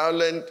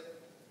violent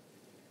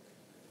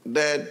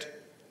dead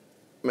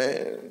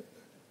men.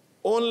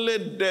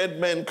 Only dead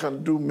men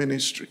can do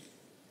ministry.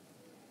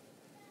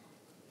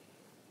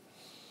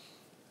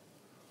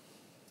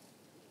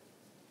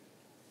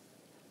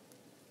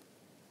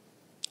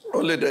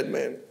 Only dead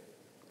men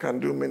can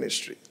do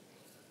ministry.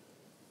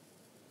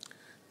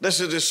 This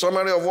is the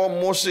summary of what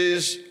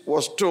Moses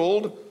was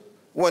told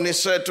when he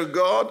said to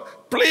God,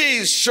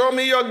 please show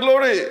me your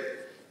glory.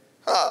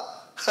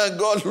 And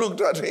God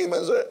looked at him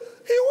and said,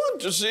 you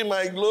want to see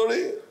my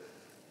glory?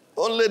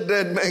 Only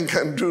dead men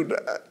can do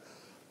that.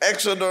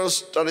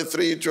 Exodus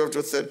 33, 12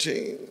 to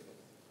 13.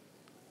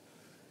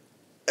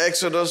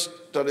 Exodus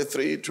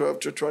 33, 12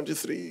 to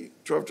 23.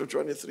 12 to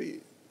 23.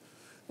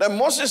 Then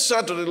Moses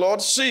said to the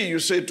Lord, see, you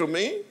say to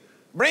me,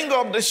 bring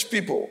up these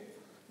people,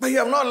 but you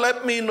have not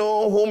let me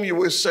know whom you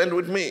will send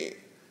with me.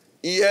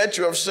 Yet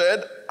you have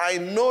said, I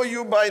know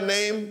you by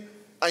name,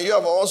 and you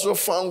have also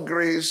found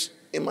grace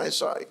in my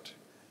sight.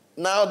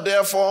 Now,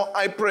 therefore,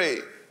 I pray,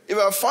 if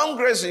I have found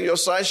grace in your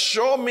sight,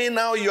 show me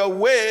now your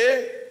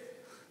way.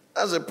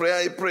 That's a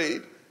prayer he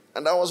prayed.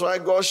 And that was why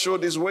God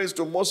showed his ways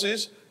to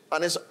Moses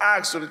and his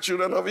acts to the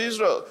children of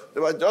Israel. They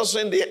were just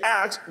saying the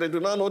acts, they do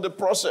not know the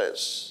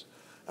process.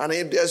 And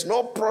if there's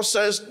no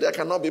process, there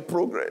cannot be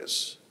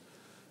progress.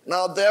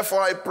 Now,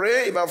 therefore, I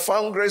pray, if I have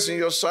found grace in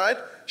your sight,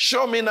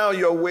 show me now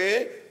your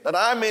way, that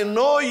I may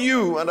know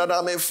you and that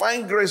I may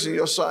find grace in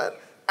your sight,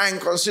 and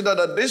consider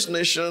that this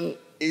nation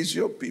is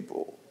your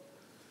people.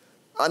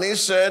 And he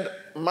said,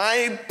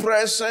 my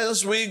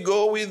presence will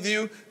go with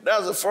you.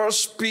 That's the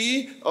first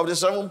P of the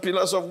 7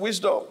 pillars of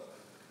wisdom.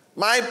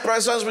 My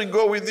presence will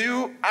go with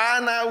you,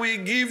 and I will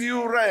give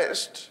you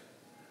rest.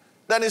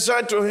 Then he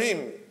said to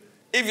him,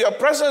 if your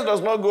presence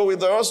does not go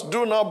with us,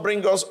 do not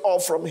bring us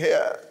up from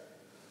here.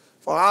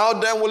 For how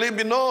then will it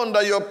be known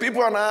that your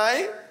people and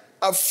I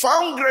have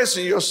found grace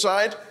in your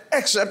sight,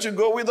 except you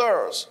go with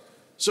us?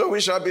 So we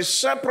shall be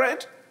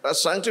separate,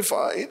 that's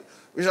sanctified.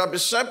 We shall be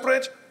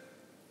separate,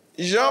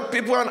 your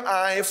people and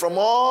I, from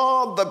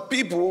all the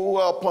people who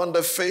are upon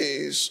the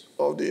face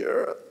of the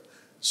earth.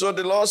 So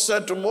the Lord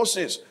said to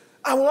Moses,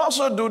 I will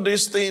also do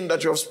this thing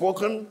that you have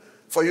spoken,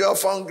 for you have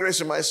found grace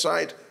in my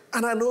sight,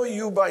 and I know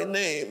you by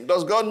name.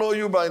 Does God know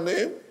you by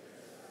name?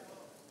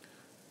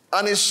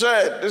 And he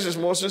said, this is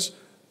Moses,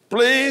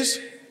 please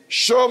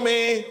show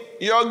me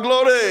your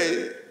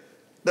glory.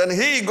 Then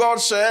he,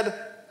 God, said,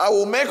 I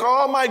will make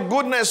all my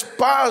goodness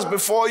pass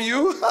before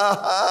you.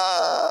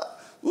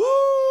 Woo!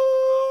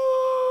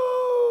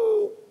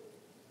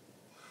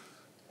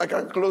 I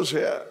can close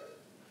here.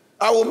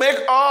 I will make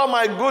all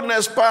my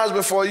goodness pass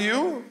before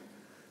you,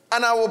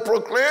 and I will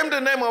proclaim the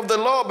name of the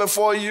Lord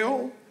before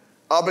you.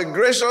 I'll be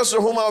gracious to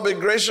whom I'll be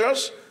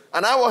gracious,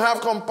 and I will have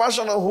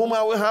compassion on whom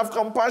I will have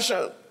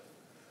compassion.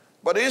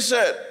 But he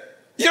said,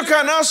 you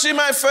cannot see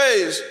my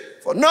face,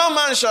 for no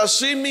man shall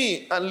see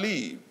me and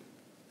live.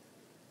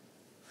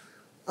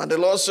 And the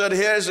Lord said,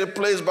 here is a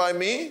place by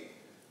me,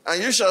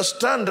 and you shall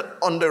stand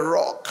on the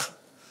rock.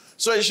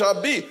 So it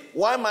shall be,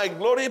 while my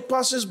glory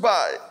passes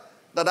by,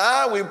 that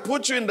I will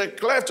put you in the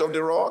cleft of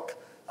the rock,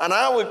 and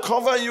I will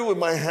cover you with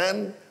my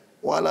hand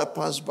while I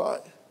pass by.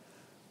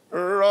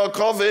 Rock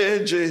of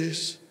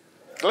ages,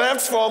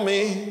 cleft for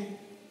me,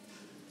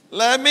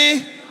 let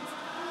me.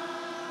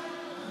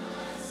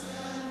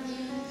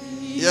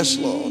 Yes,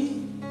 Lord.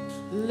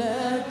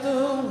 Let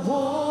the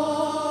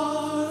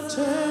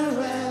water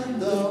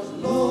and the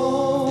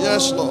flow.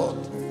 Yes, Lord.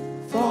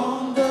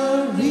 From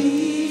the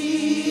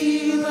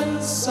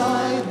riven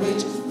side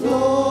which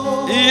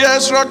flows.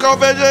 Yes, Rock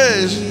of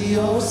Ages.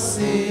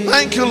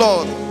 Thank you,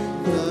 Lord.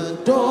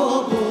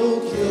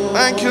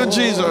 Thank you,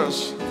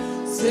 Jesus.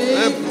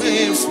 Save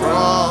me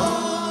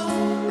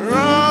from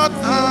wrath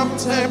and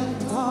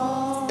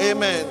temptation.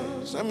 Amen.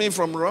 Save me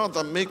from wrath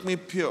and make me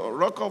pure.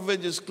 Rock of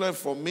Ages, cleft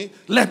for me.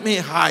 Let me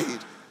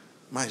hide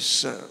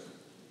myself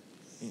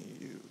in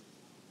you.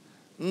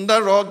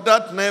 The rock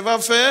that never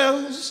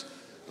fails.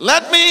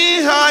 Let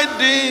me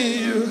hide in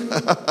you.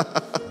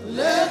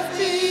 Let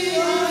me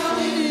hide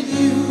in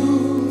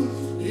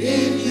you.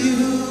 In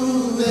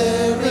you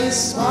there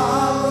is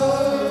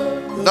power.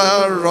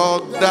 The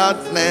rock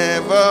that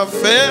never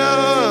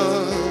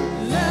fails.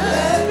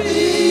 Let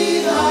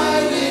me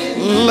hide in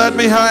you. Let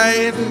me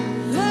hide.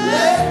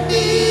 Let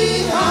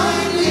me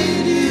hide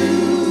in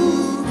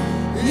you.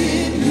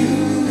 In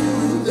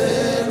you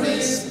there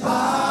is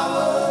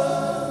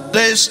power.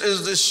 This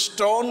is the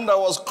stone that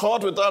was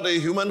caught without a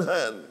human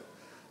hand,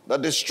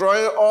 that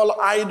destroyed all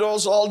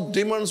idols, all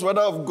demons,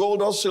 whether of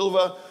gold or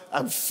silver,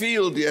 and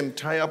filled the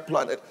entire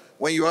planet.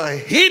 When you are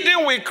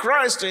hidden with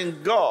Christ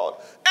in God,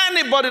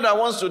 anybody that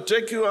wants to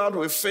take you out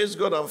will face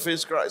God and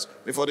face Christ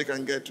before they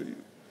can get to you.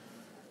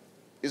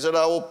 He said,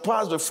 I will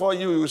pass before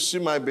you, you will see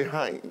my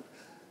behind.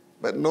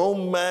 But no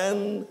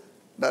man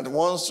that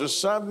wants to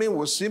serve me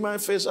will see my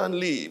face and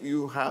live.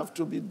 You have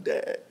to be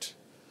dead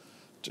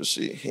to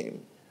see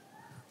him.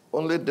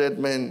 Only dead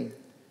men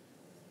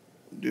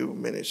do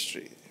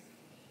ministry.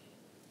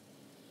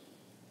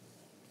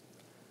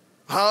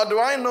 How do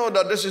I know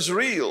that this is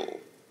real?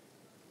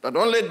 That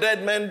only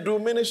dead men do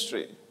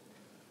ministry.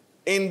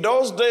 In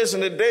those days, in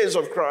the days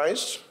of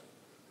Christ,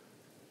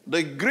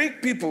 the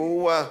Greek people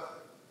were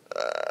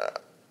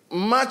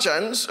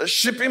merchants,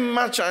 shipping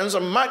merchants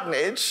and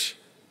magnates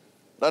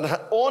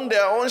that owned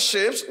their own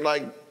ships,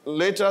 like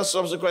later,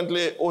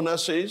 subsequently,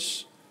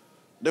 Onassis.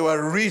 They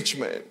were rich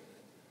men.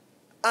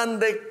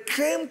 And they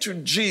came to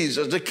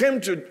Jesus, they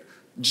came to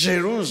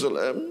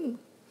Jerusalem,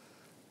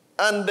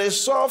 and they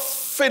saw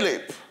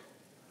Philip.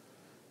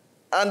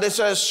 And they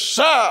said,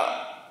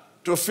 Sir,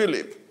 to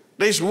Philip,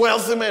 this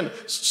wealthy man,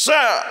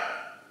 Sir,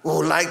 we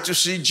would like to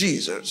see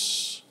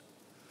Jesus.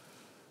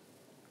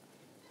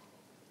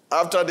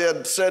 After they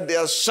had said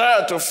their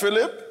Sir to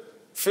Philip,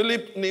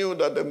 Philip knew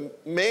that the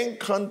main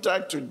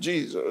contact to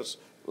Jesus,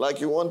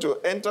 like you want to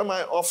enter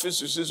my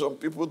office, you see some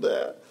people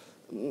there,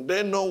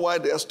 they know why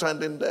they are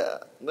standing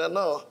there. They're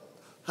not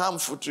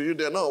harmful to you,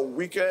 they're not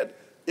wicked.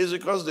 It's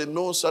because they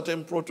know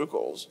certain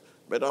protocols.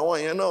 But I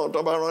want you to know, do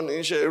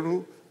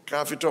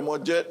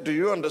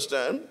you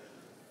understand?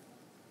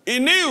 He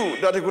knew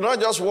that he could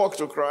not just walk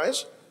to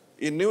Christ.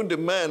 He knew the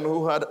man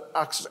who had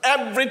access.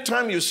 Every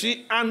time you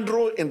see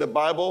Andrew in the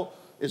Bible,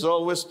 it's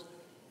always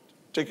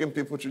taking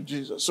people to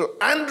Jesus. So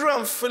Andrew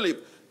and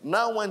Philip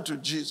now went to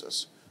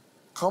Jesus.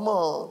 Come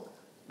on.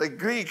 The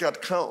Greek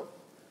had come.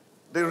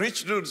 The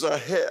rich dudes are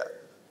here.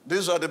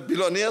 These are the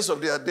billionaires of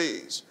their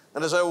days.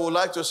 And they said, we would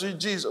like to see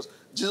Jesus.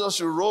 Jesus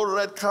should roll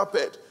red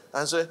carpet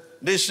and say,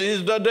 this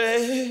is the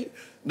day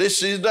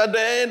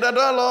that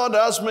the Lord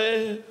has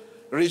made.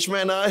 Rich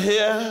men are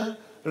here,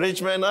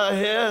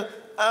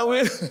 and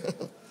we.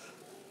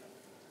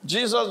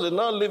 Jesus did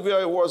not leave where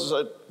he was. He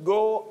said,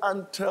 go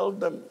and tell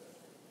them,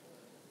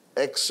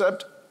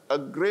 except a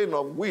grain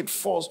of wheat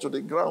falls to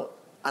the ground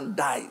and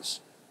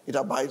dies, it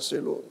abides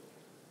alone.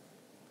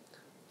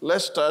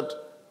 Let's start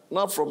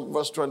not from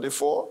verse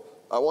 24.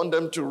 I want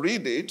them to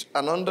read it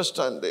and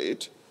understand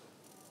it.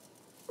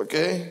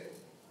 Okay?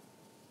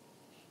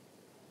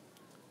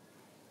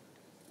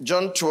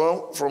 John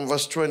 12 from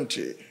verse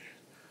 20.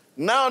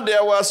 Now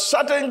there were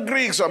certain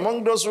Greeks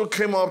among those who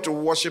came up to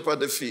worship at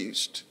the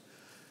feast.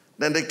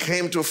 Then they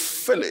came to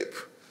Philip,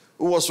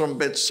 who was from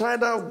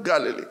Bethsaida of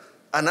Galilee,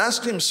 and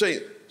asked him,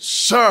 saying,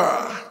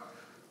 Sir,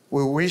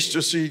 we wish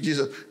to see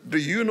Jesus. Do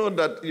you know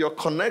that your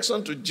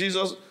connection to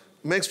Jesus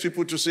makes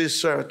people to say,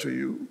 sir, to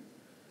you?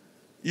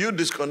 You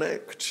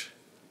disconnect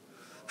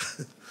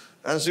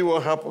and see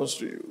what happens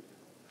to you.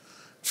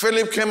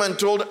 Philip came and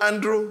told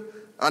Andrew,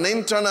 and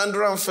in turn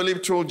Andrew and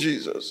Philip told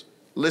Jesus,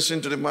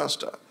 listen to the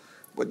master.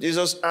 But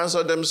Jesus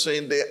answered them,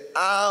 saying, the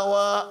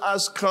hour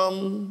has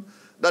come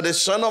that the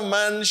Son of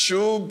Man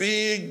should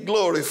be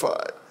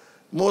glorified.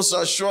 Most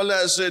assuredly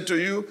I say to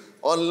you,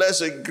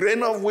 unless a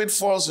grain of wheat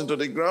falls into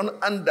the ground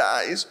and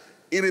dies,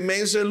 it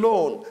remains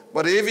alone.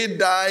 But if it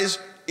dies,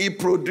 it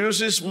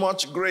produces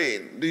much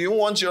grain. Do you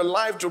want your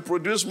life to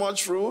produce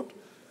much fruit?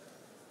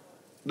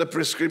 The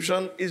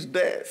prescription is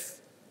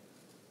death.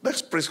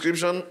 The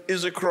prescription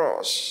is a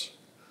cross.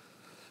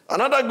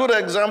 Another good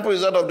example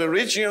is that of the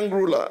rich young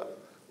ruler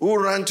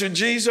who ran to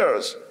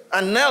Jesus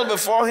and knelt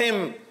before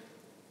him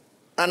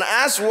and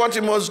asked what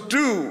he must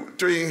do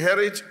to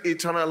inherit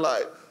eternal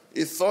life.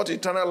 He thought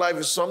eternal life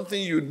is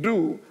something you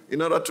do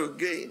in order to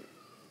gain.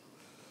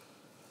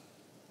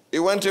 He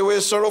went away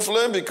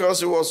sorrowfully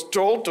because he was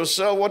told to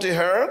sell what he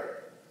had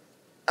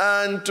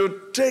and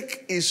to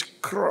take his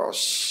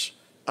cross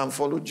and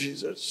follow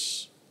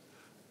Jesus.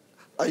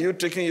 Are you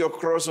taking your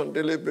cross on a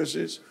daily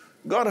basis?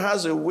 God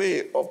has a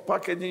way of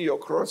packaging your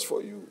cross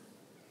for you.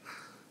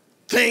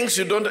 Things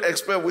you don't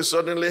expect will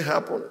suddenly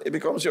happen. It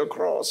becomes your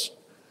cross.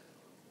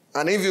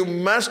 And if you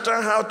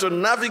master how to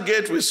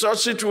navigate with such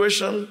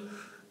situation,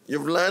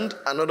 you've learned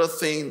another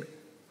thing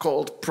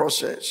called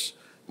process.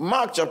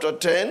 Mark chapter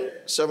 10,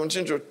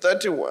 17 to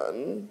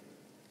 31.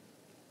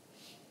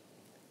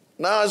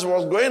 Now as he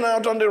was going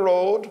out on the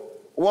road,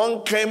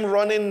 one came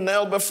running,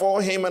 knelt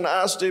before him and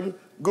asked him,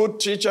 good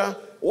teacher,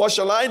 what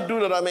shall I do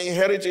that I may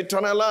inherit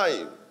eternal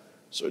life?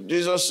 So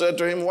Jesus said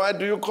to him, why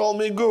do you call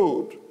me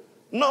good?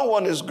 No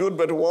one is good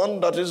but one,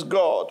 that is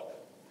God.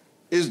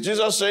 Is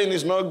Jesus saying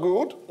he's not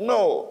good?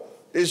 No.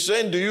 He's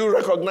saying, do you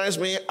recognize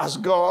me as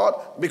God?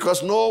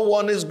 Because no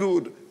one is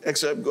good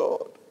except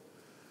God.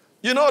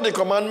 You know the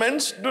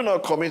commandments: do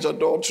not commit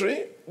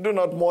adultery, do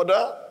not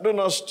murder, do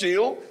not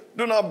steal,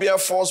 do not bear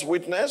false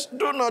witness,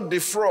 do not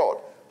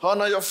defraud,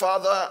 honor your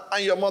father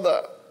and your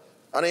mother.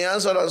 And he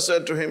answered and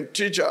said to him,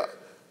 teacher,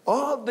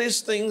 all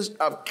these things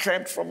I've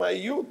kept from my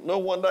youth. No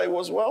wonder he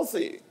was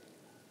wealthy.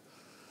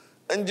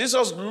 And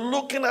Jesus,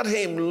 looking at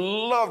him,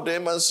 loved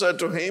him and said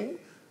to him,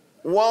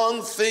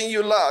 one thing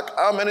you lack.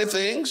 How many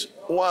things?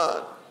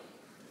 One.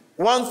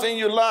 One thing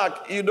you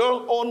lack. You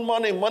don't own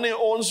money. Money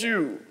owns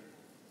you.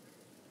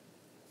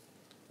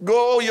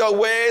 Go your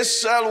way,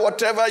 sell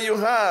whatever you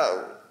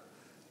have,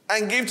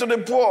 and give to the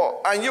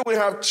poor, and you will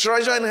have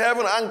treasure in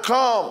heaven. And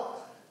come,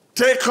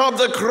 take up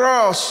the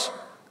cross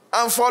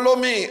and follow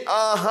me.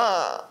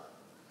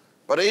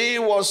 But he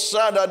was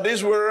sad at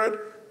this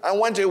word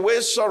and went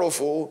away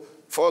sorrowful,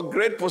 for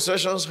great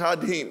possessions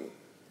had him.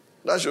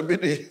 That should be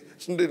the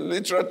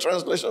literal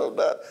translation of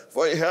that,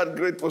 for he had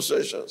great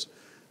possessions.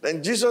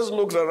 Then Jesus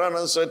looked around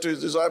and said to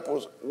his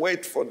disciples,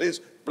 wait for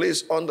this,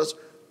 please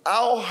understand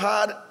how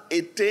hard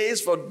it is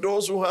for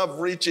those who have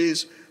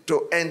riches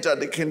to enter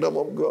the kingdom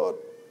of God.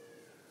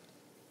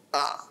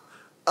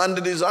 And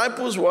the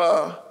disciples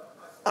were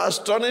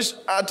astonished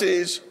at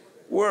his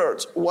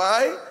words.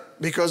 Why?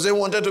 Because they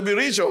wanted to be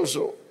rich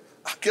also.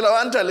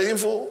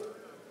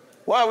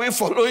 Why are we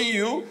following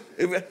you?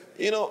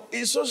 You know,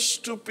 it's so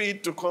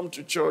stupid to come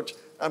to church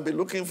and be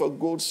looking for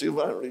gold,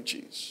 silver, and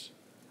riches.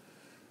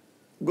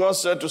 God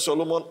said to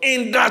Solomon,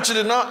 in that you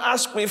did not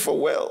ask me for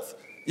wealth.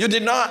 You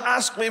did not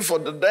ask me for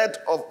the death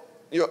of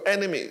your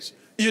enemies.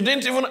 You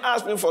didn't even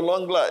ask me for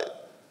long life.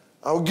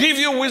 I will give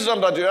you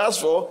wisdom that you asked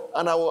for,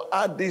 and I will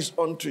add this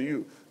unto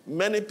you.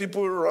 Many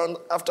people run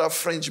after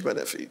fringe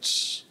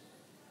benefits.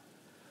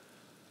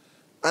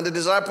 And the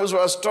disciples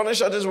were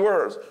astonished at his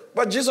words.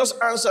 But Jesus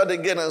answered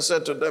again and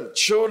said to them,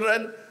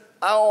 children,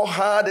 how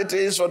hard it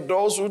is for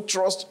those who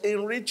trust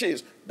in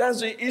riches. That's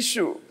the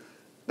issue.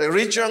 The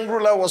rich young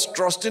ruler was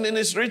trusting in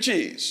his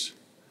riches.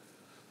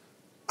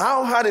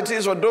 How hard it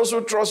is for those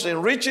who trust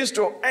in riches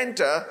to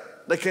enter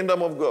the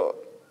kingdom of God.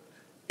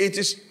 It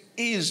is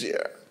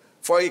easier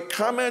for a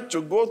camel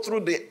to go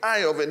through the eye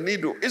of a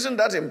needle. Isn't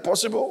that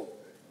impossible?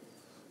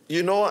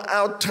 You know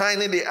how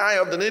tiny the eye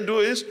of the needle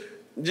is?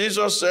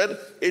 Jesus said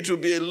it would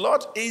be a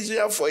lot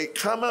easier for a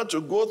camel to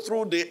go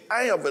through the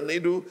eye of a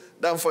needle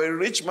than for a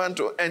rich man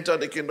to enter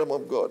the kingdom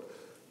of God.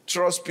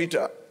 Trust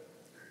Peter.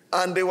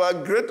 And they were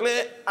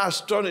greatly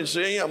astonished,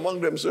 saying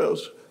among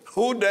themselves,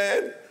 who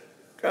then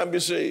can be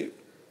saved?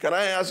 Can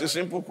I ask a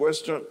simple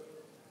question?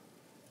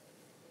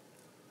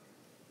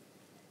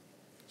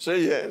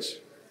 Say yes.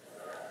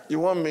 You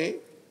want me?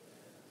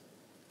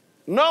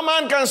 No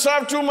man can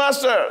serve two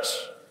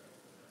masters.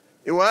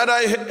 He will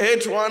either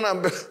hate one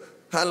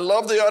and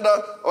love the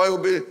other, or he will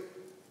be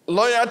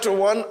loyal to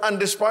one and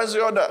despise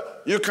the other.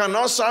 You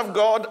cannot serve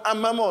God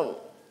and mammon.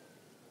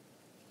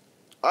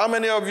 How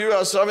many of you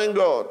are serving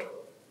God?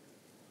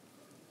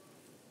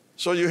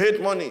 So you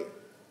hate money?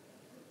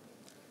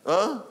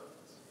 Huh?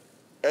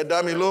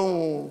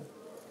 Edamilon.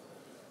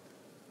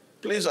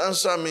 Please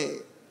answer me.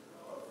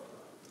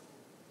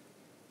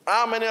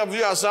 How many of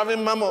you are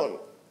serving mammon?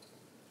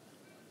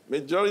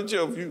 Majority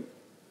of you.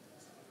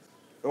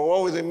 And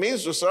what it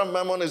means to serve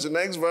mammon is the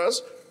next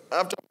verse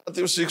after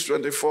Matthew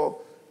 6:24.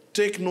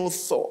 Take no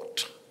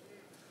thought.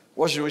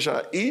 What we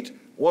shall eat,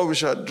 what we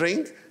shall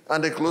drink,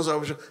 and the clothes that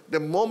we shall. The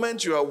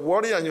moment you are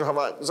worried and you have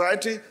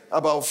anxiety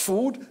about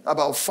food,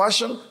 about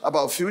fashion,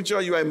 about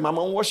future, you are a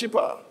mammon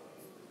worshiper.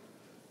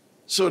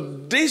 So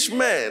this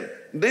man,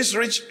 this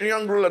rich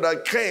young ruler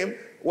that came,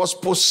 was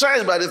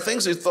possessed by the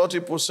things he thought he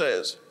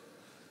possessed.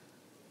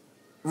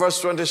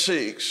 Verse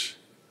 26.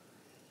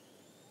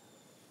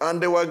 And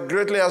they were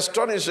greatly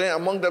astonished, saying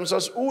among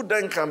themselves, who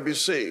then can be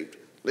saved?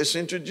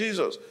 Listen to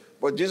Jesus.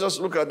 But Jesus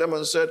looked at them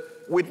and said,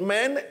 with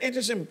men it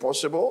is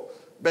impossible,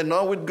 but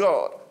not with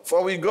God.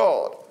 For with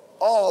God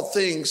all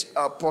things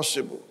are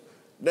possible.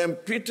 Then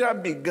Peter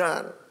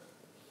began.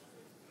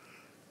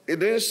 It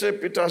didn't say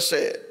Peter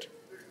said.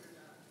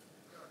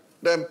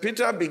 Then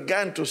Peter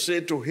began to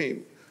say to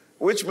him,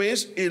 which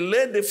means he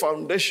laid the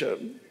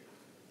foundation.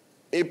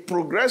 He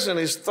progressed in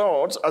his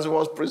thoughts as he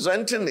was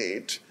presenting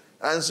it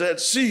and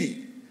said,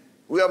 see,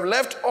 we have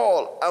left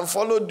all and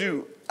followed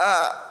you.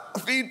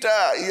 Peter,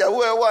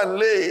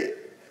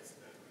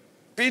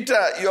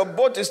 Peter, your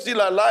boat is still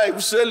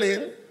alive,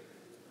 sailing,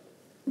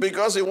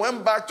 because he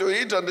went back to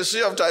it on the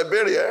Sea of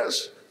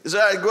Tiberias. He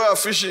said, I go out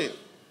fishing.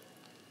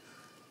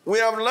 We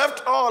have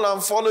left all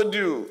and followed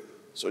you.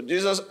 So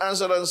Jesus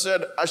answered and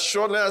said,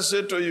 assuredly I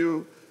say to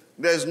you,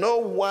 there is no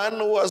one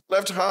who has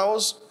left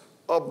house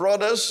or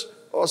brothers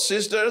or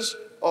sisters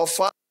or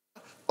father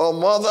or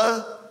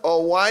mother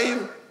or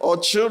wife or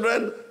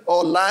children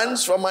or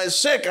lands for my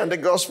sake and the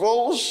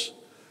gospel's,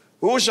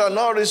 who shall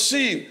not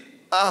receive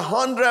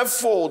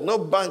 100-fold. No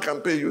bank can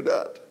pay you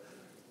that.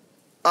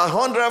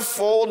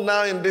 100-fold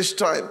now in this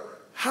time.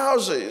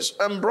 Houses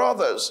and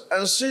brothers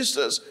and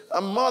sisters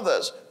and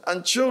mothers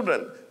and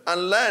children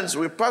and lands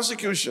with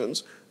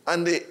persecutions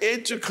and the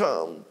age to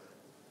come,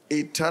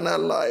 eternal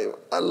life.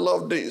 I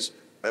love this.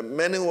 And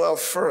many who are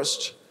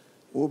first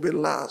will be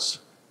last,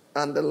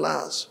 and the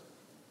last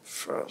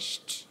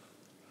first.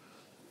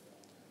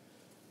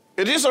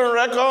 It is on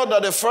record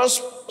that the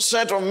first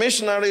set of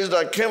missionaries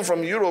that came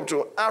from Europe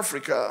to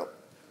Africa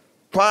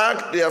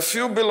packed their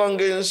few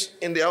belongings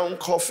in their own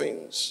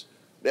coffins.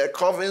 Their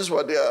coffins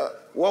were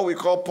what we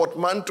call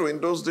portmanteau in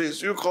those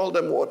days. You call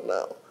them what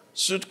now?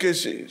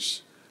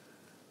 Suitcases.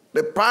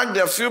 They packed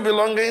their few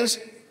belongings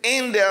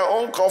in their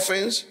own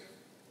coffins,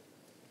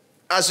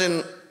 as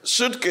in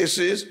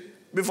suitcases,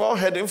 before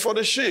heading for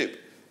the ship.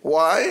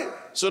 Why?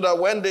 So that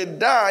when they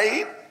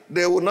died,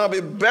 they would not be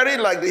buried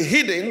like the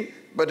heathen,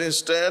 but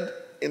instead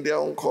in their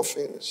own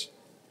coffins.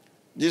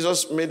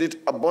 Jesus made it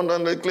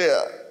abundantly clear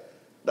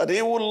that he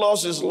who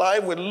lost his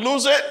life will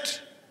lose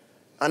it,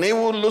 and he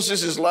who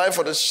loses his life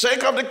for the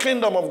sake of the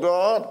kingdom of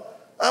God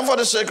and for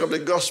the sake of the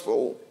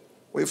gospel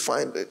will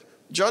find it.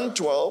 John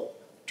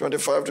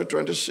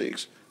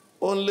 12:25-26.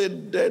 Only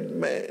dead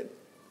men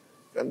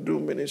can do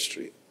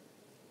ministry.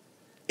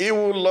 He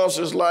who loves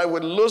his life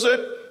will lose it.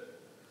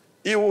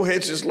 He who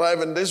hates his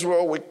life in this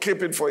world will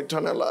keep it for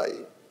eternal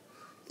life.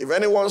 If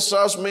anyone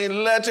serves me,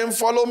 let him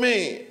follow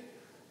me.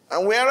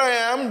 And where I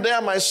am,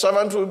 there my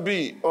servant will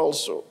be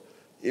also.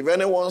 If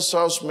anyone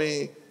serves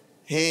me,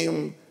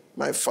 him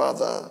my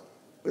Father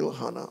will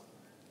honor.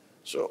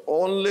 So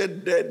only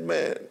dead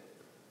men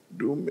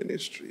do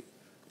ministry.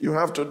 You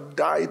have to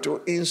die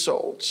to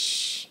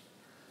insults.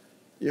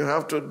 You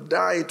have to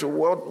die to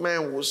what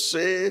men will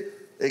say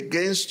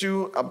against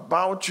you,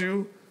 about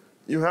you.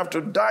 You have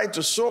to die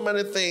to so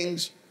many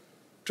things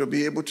to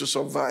be able to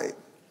survive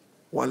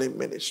while in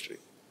ministry.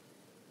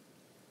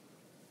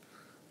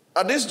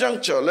 At this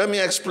juncture, let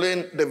me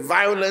explain the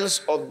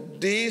violence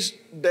of these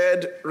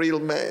dead real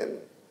men.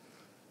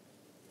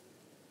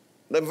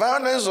 The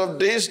violence of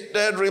these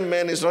dead real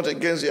men is not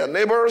against their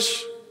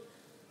neighbors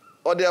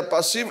or their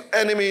perceived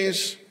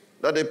enemies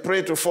that they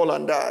pray to fall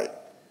and die.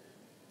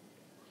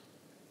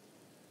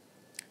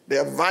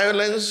 Their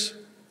violence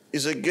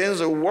is against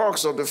the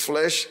works of the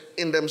flesh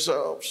in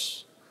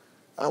themselves.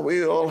 And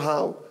we all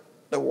have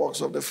the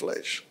works of the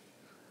flesh.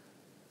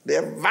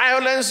 Their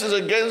violence is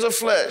against the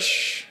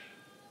flesh.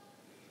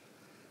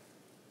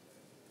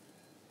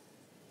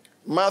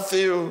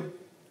 Matthew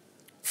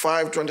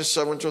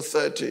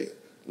 5:27-30.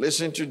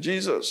 Listen to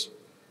Jesus.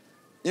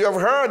 You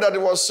have heard that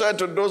it was said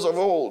to those of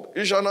old,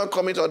 you shall not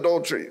commit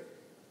adultery.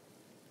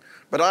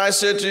 But I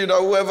say to you that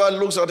whoever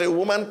looks at a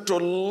woman to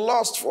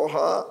lust for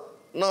her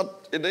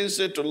Not, it didn't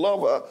say to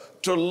love her,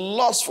 to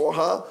lust for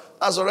her,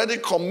 has already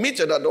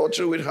committed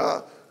adultery with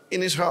her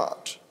in his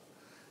heart.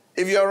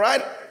 If your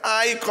right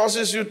eye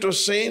causes you to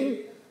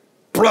sin,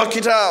 pluck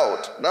it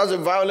out. That's the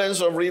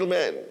violence of real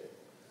men.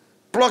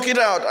 Pluck it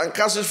out and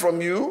cast it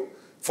from you,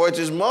 for it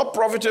is more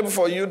profitable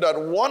for you that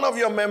one of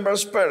your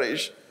members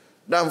perish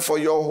than for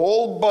your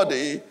whole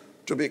body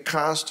to be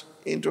cast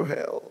into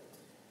hell.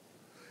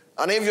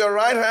 And if your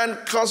right hand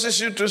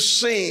causes you to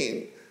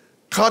sin,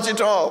 cut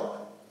it off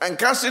and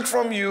cast it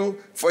from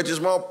you, for it is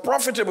more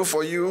profitable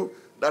for you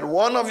that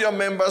one of your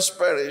members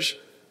perish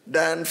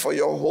than for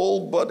your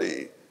whole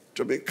body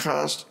to be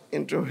cast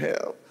into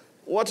hell.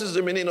 What is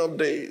the meaning of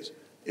days?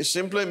 It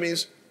simply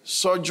means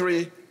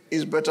surgery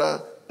is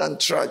better than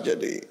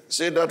tragedy.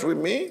 Say that with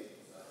me.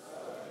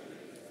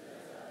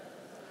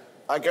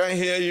 I can't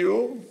hear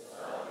you.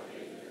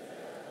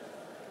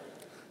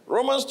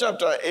 Romans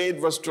chapter 8,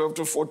 verse 12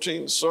 to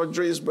 14.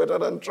 Surgery is better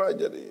than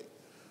tragedy.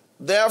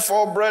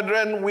 Therefore,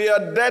 brethren, we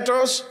are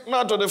debtors,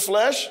 not to the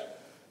flesh,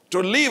 to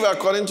live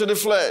according to the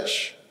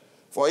flesh.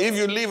 For if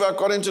you live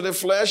according to the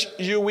flesh,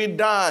 you will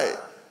die.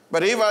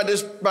 But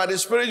if by the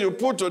Spirit you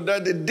put to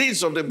death the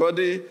deeds of the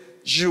body,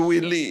 you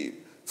will live.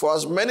 For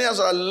as many as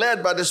are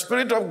led by the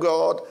Spirit of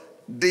God,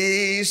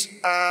 these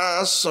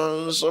are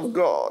sons of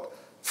God.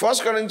 1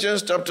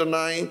 Corinthians chapter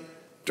 9,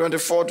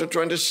 24 to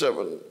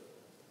 27.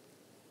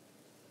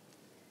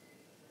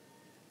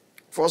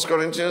 1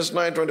 Corinthians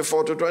 9,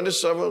 24 to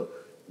 27.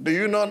 Do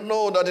you not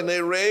know that in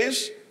a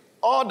race,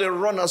 all the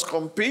runners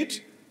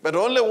compete, but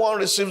only one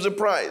receives the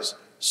prize?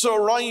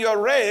 So run your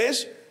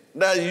race,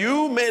 that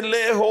you may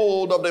lay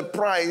hold of the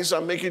prize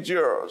and make it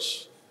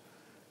yours.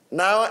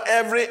 Now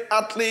every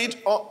athlete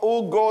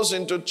who goes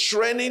into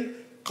training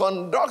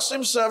conducts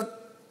himself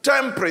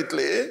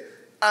temperately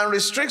and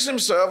restricts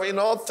himself in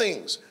all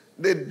things.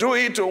 They do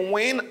it to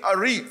win a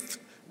wreath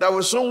that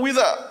will soon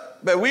wither,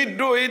 but we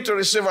do it to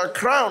receive a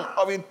crown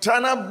of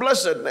eternal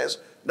blessedness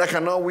that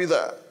cannot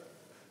wither.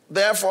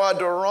 Therefore, I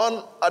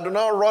do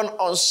not run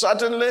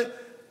uncertainly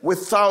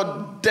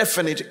without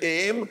definite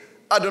aim.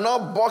 I do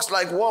not box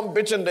like one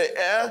beating the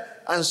air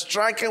and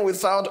striking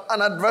without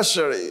an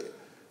adversary.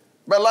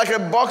 But like a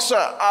boxer,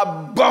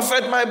 I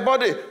buffet my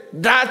body.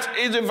 That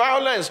is the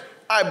violence.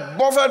 I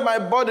buffet my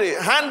body,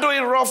 handle it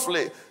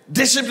roughly,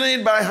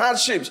 discipline it by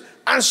hardships,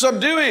 and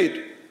subdue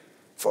it.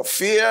 For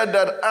fear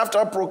that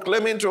after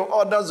proclaiming to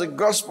others the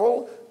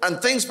gospel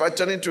and things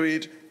pertaining to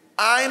it,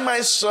 I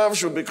myself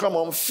should become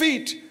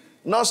unfit,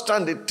 not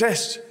stand the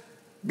test,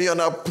 be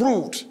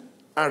unapproved,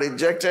 and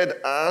rejected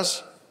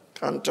as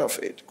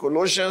counterfeit.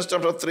 Colossians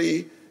chapter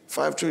 3,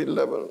 5 to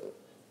 11.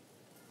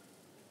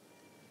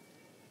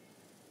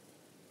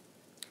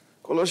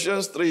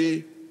 Colossians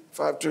 3,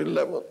 5 to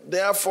 11.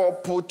 Therefore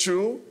put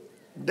to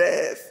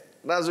death.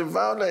 That's the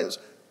violence.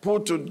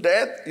 Put to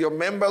death your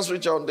members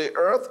which are on the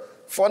earth,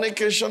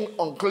 fornication,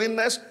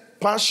 uncleanness,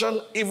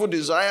 passion, evil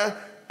desire,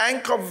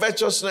 and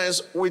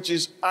covetousness, which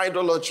is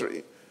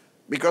idolatry.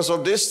 Because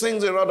of these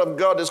things, the wrath of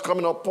God is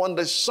coming upon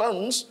the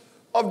sons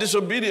of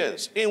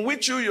disobedience, in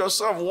which you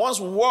yourself once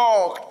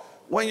walked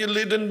when you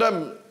lived in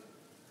them.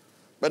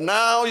 But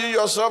now you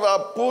yourself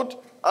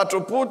are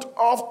to put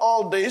off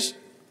all this: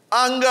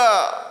 anger,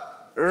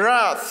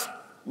 wrath,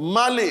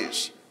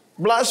 malice,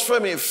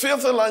 blasphemy,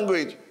 filthy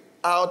language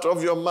out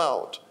of your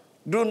mouth.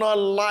 Do not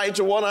lie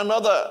to one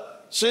another,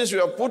 since you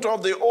have put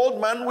off the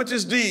old man with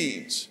his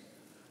deeds,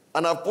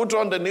 and have put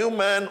on the new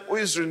man who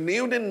is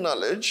renewed in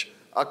knowledge,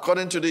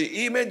 according to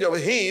the image of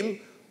him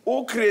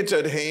who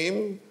created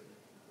him,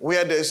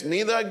 where there is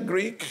neither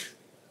Greek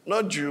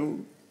nor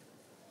Jew,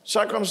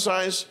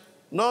 circumcised,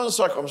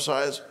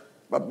 non-circumcised,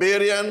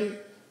 barbarian,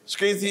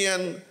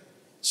 Scythian,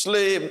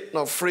 slave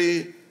nor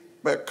free,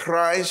 but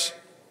Christ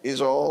is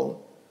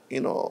all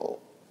in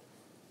all.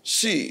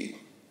 C.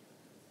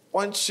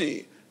 Point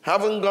C.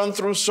 Having gone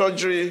through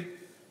surgery,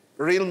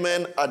 real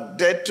men are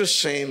dead to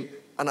sin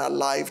and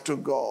alive to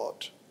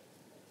God.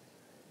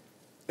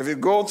 If you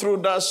go through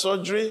that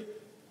surgery,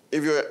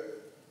 if you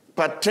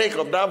partake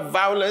of that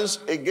violence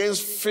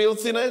against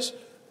filthiness,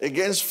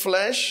 against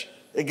flesh,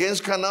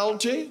 against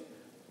carnality,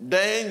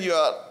 then you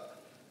are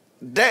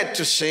dead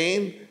to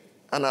sin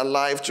and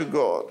alive to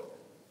God.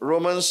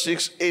 Romans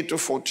 6, 8 to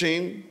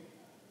 14.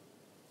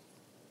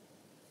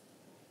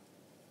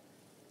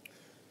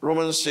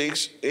 Romans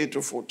 6, 8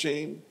 to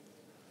 14.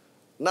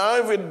 Now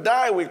if we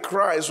die with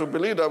Christ, we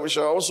believe that we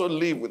shall also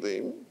live with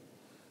him,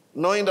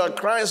 knowing that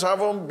Christ,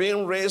 having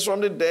been raised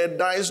from the dead,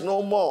 dies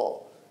no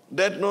more.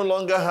 Death no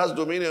longer has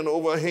dominion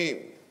over him.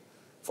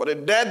 For the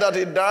death that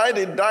he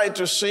died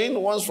to sin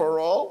once for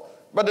all,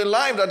 but the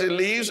life that he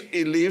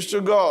lives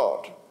to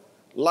God.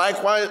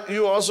 Likewise,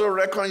 you also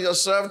reckon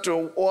yourself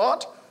to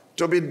what?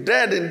 To be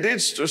dead indeed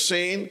to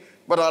sin,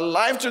 but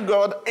alive to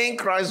God in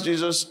Christ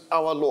Jesus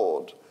our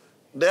Lord.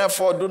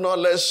 Therefore, do not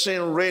let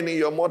sin reign in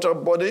your mortal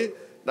body,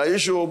 that you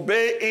should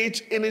obey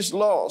it in its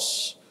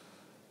laws.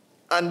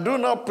 And do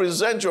not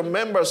present your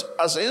members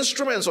as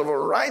instruments of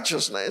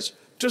righteousness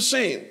to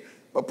sin,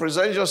 but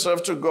present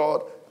yourself to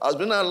God as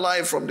being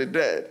alive from the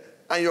dead,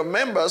 and your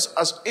members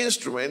as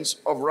instruments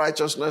of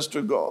righteousness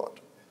to God.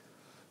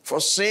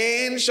 For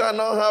sin shall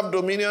not have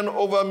dominion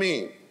over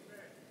me.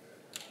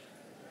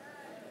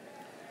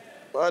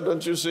 Why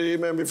don't you say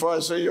amen before I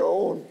say your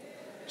own?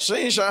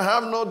 Sin shall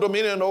have no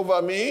dominion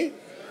over me.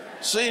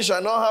 Sin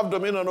shall not have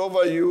dominion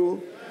over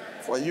you.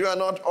 For you are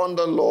not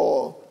under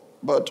law,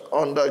 but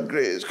under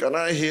grace. Can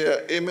I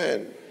hear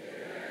amen?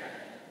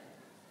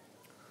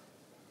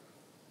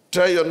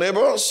 Tell your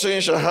neighbor, sin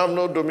shall have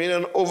no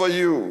dominion over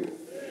you.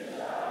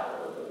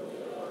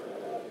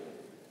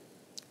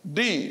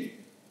 D,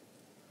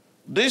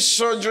 this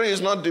surgery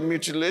is not the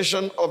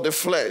mutilation of the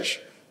flesh.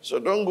 So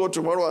don't go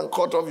tomorrow and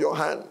cut off your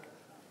hand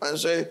and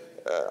say,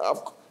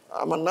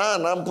 I'm an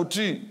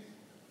amputee.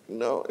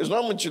 No, it's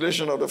not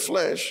mutilation of the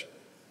flesh.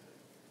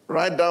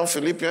 Write down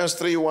Philippians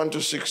 3,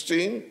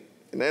 1-16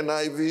 in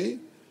NIV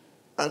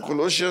and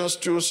Colossians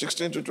 2,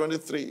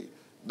 16-23.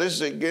 This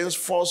is against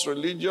false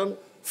religion,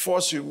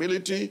 false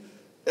humility.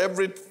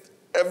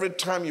 Every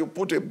time you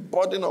put a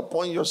burden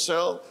upon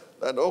yourself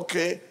that,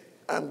 okay,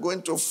 I'm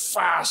going to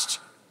fast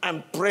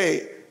and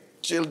pray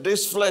till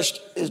this flesh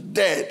is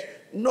dead.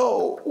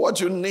 No,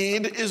 what you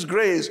need is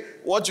grace.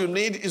 What you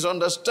need is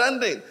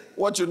understanding.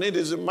 What you need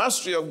is the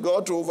mastery of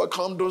God to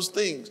overcome those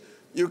things.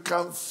 You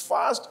can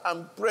fast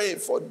and pray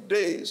for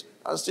days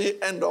and still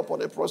end up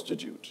on a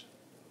prostitute.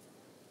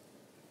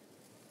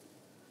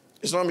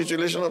 It's not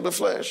mutilation of the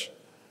flesh.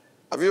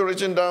 Have you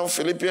written down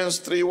Philippians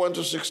 3,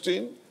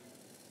 1-16?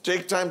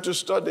 Take time to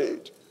study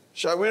it.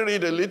 Shall we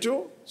read a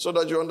little so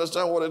that you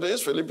understand what it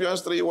is?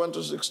 Philippians 3,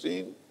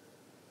 1-16.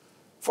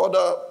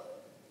 Further,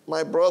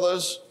 my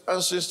brothers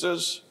and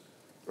sisters,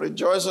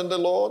 rejoice in the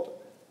Lord.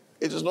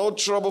 It is no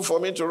trouble for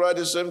me to write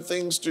the same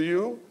things to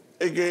you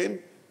again,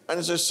 and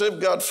it's a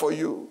safeguard for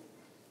you.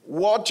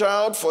 Watch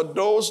out for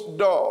those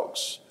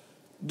dogs,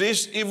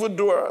 these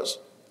evildoers,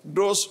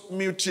 those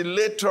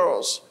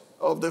mutilators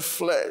of the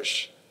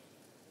flesh.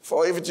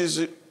 For if it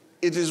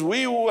is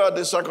we who are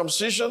the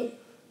circumcision,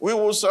 we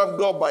will serve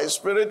God by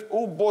Spirit,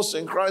 who boast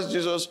in Christ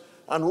Jesus,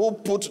 and who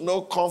put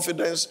no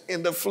confidence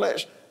in the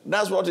flesh.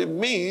 That's what it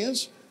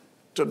means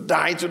to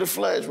die to the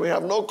flesh. We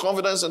have no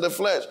confidence in the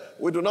flesh.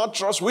 We do not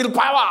trust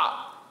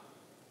willpower.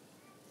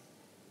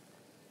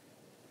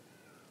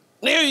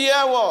 New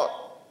year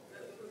what?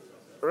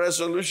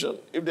 Resolution.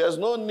 If there's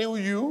no new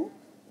you,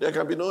 there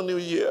can be no new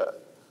year.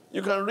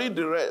 You can read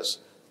the rest.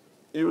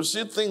 You will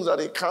see things that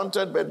he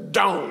counted but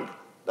down,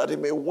 that he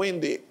may win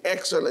the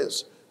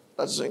excellence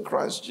that is in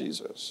Christ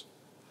Jesus.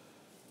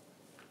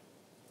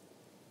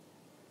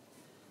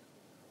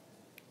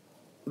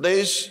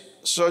 This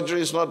surgery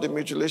is not the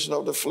mutilation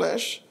of the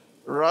flesh.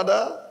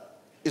 Rather,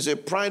 is a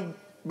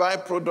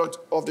byproduct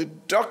of the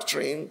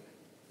doctrine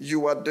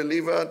you are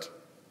delivered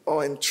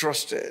or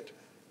entrusted.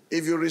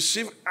 If you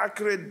receive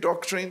accurate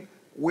doctrine,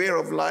 way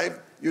of life,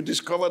 you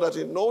discover that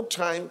in no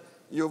time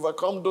you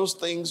overcome those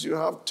things you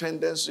have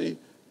tendency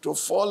to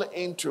fall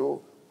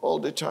into all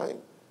the time.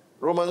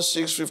 Romans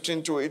 6,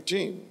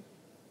 15-18.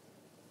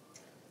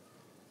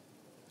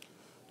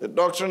 The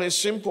doctrine is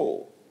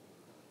simple.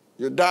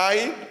 You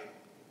died,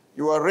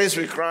 you are raised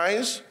with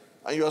Christ,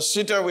 and you are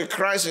seated with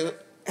Christ in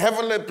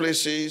heavenly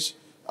places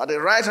at the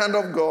right hand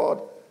of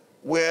God,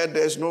 where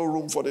there's no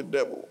room for the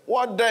devil.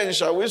 What then?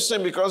 Shall we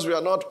sin because we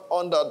are not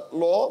under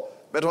law,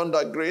 but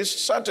under grace?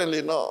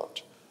 Certainly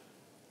not.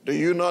 Do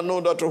you not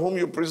know that to whom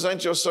you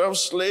present yourselves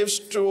slaves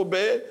to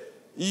obey,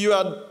 you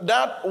are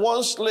that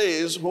one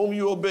slaves whom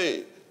you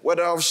obey,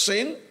 whether of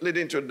sin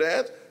leading to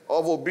death, or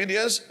of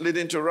obedience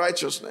leading to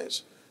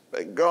righteousness?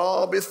 But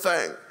God be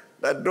thanked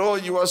that though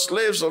you are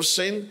slaves of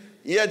sin,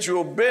 yet you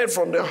obeyed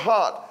from the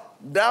heart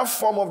that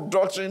form of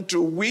doctrine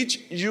to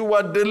which you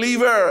were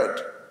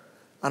delivered.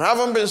 And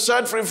having been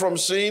set free from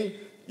sin,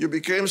 you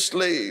became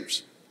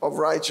slaves of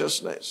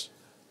righteousness.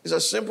 It's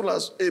as simple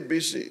as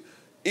ABC.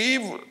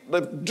 If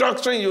the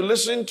doctrine you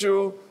listen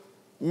to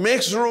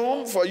makes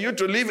room for you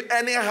to live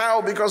anyhow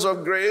because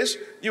of grace,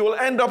 you will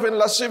end up in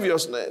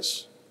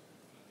lasciviousness.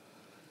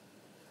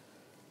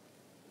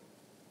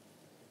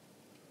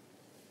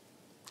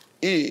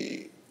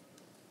 E,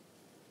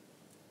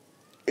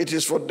 it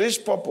is for this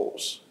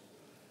purpose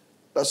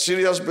that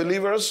serious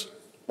believers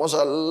must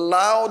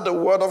allow the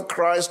word of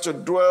Christ to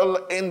dwell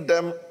in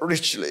them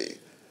richly,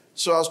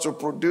 so as to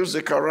produce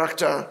the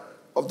character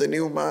of the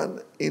new man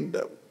in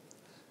them.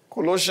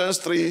 Colossians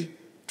 3,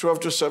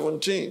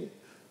 12-17.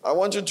 I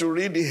want you to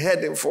read the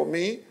heading for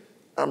me.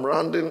 I'm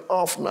rounding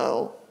off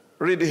now.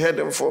 Read the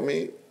heading for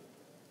me.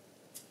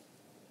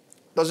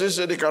 Does it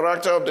say the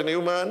character of the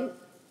new man?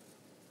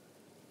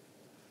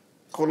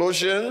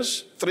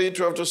 Colossians 3,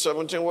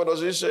 12-17. What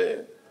does it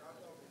say?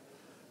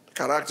 The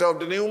character of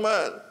the new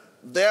man.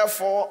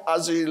 Therefore,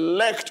 as the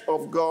elect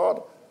of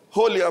God,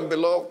 holy and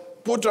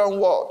beloved, put on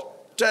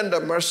what? Tender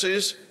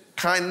mercies,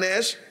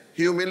 kindness,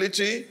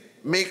 humility,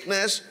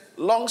 meekness,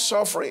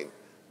 long-suffering,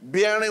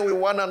 bearing with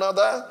one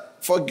another,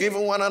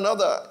 forgiving one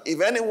another.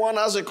 If anyone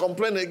has a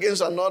complaint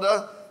against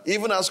another,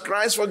 even as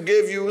Christ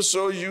forgave you,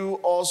 so you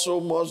also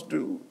must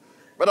do.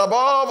 But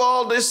above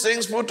all these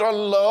things, put on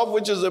love,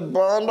 which is the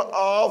bond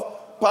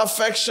of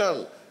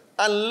perfection.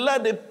 And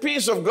let the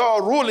peace of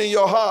God rule in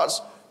your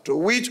hearts, to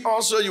which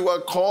also you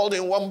are called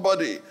in one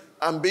body,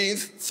 and be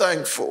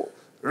thankful.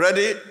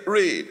 Ready?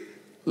 Read.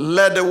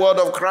 Let the word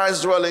of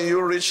Christ dwell in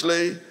you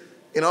richly,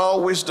 in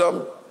all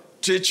wisdom,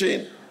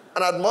 teaching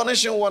and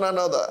admonishing one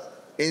another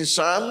in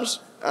psalms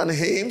and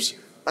hymns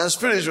and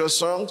spiritual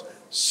songs,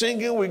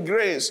 singing with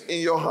grace in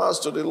your hearts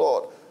to the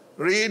Lord.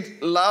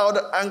 Read loud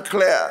and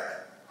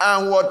clear.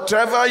 And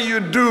whatever you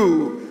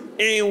do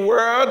in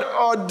word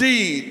or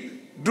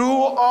deed, do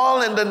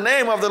all in the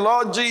name of the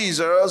Lord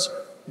Jesus,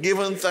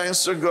 giving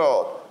thanks to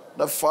God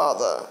the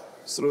Father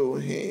through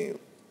him.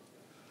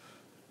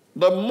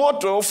 The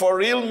motto for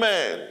real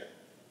men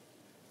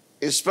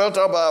is spelled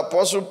out by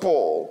Apostle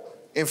Paul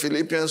in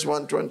Philippians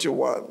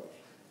 1:21.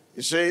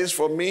 He says,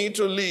 for me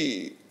to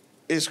live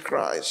is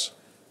Christ,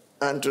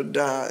 and to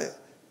die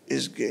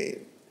is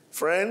gain.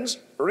 Friends,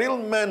 real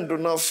men do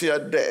not fear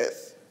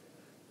death.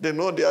 They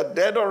know they are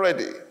dead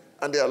already,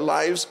 and their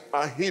lives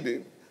are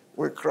hidden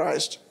with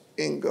Christ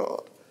in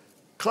God.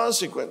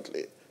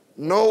 Consequently,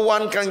 no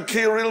one can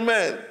kill real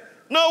men.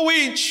 No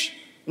witch,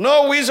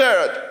 no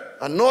wizard,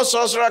 and no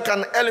sorcerer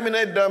can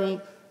eliminate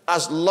them,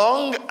 as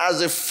long as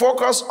they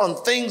focus on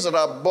things that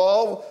are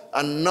above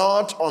and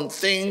not on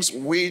things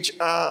which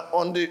are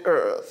on the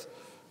earth.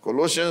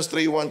 Colossians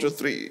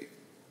 3:1-3.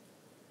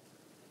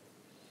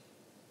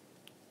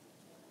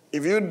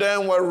 If you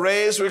then were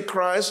raised with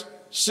Christ,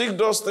 seek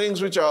those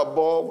things which are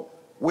above,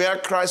 where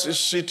Christ is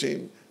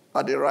sitting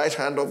at the right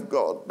hand of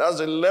God. That's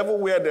the level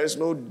where there's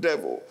no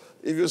devil.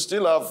 If you're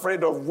still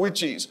afraid of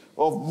witches,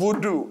 of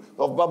voodoo,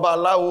 of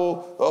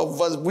babalawo,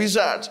 of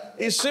wizards,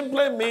 it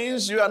simply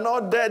means you are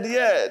not dead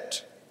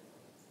yet.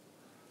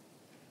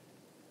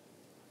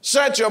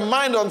 Set your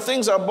mind on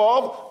things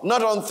above,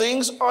 not on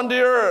things on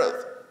the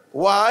earth.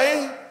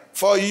 Why?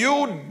 For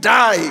you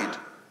died,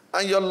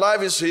 and your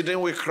life is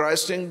hidden with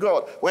Christ in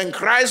God. When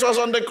Christ was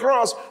on the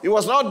cross, he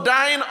was not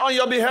dying on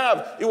your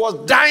behalf. He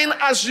was dying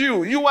as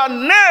you. You were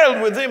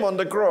nailed with him on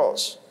the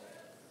cross.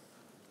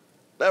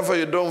 Therefore,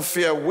 you don't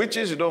fear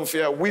witches, you don't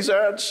fear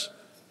wizards.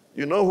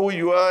 You know who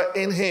you are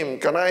in him.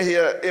 Can I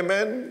hear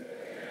amen? Amen.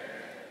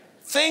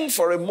 Think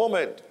for a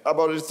moment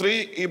about the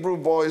 3 Hebrew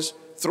boys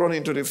thrown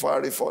into the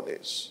fiery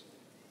furnace.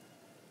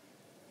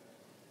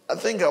 I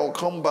think I will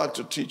come back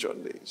to teach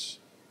on this,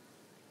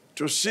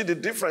 to see the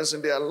difference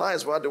in their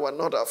lives where they were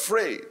not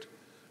afraid.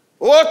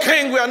 Oh,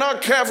 King, we are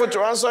not careful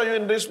to answer you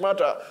in this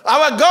matter.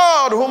 Our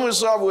God, whom we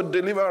serve, will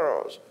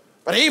deliver us.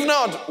 But if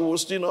not, we will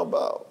still not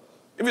bow.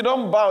 If you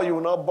don't bow, you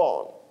will not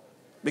burn,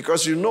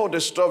 because you know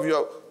the stuff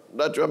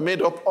that you are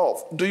made up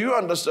of. Do you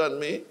understand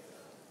me?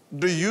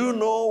 Do you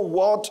know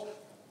what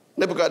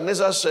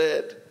Nebuchadnezzar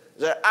said?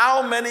 That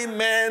how many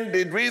men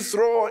did we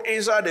throw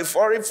inside the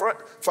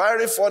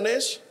fiery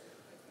furnace?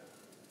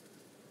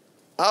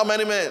 How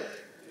many men?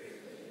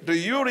 Do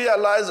you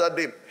realize that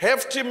the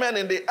hefty men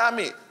in the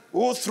army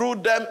who threw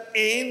them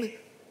in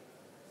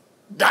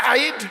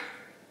died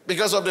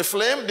because of the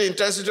flame, the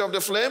intensity of the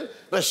flame?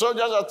 The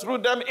soldiers that threw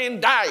them in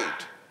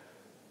died.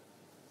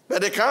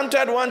 But they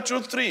counted 1,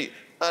 2, 3.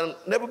 And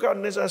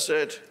Nebuchadnezzar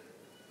said,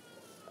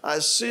 I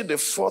see the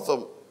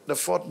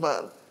fourth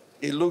man.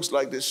 He looks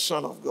like the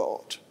Son of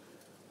God.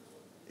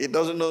 He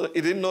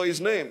didn't know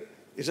his name.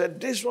 He said,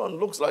 this one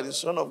looks like the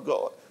Son of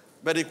God.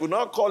 But he could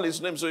not call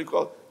his name, so he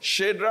called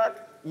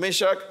Shadrach,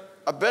 Meshach,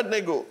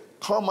 Abednego,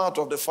 come out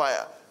of the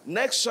fire.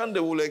 Next Sunday,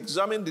 we'll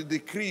examine the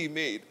decree he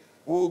made.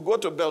 We'll go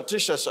to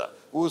Belteshazzar.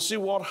 We'll see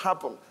what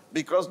happened.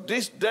 Because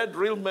these dead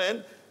real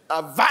men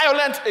are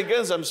violent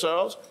against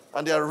themselves,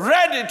 and they are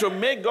ready to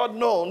make God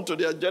known to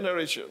their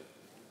generation.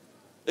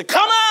 They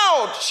come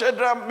out,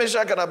 Shadrach,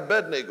 Meshach, and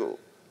Abednego.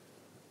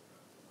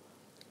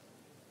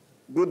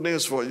 Good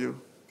news for you.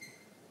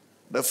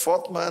 The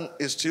fourth man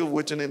is still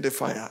waiting in the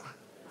fire.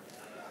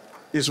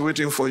 He's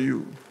waiting for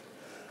you.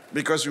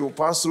 Because you will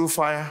pass through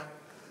fire.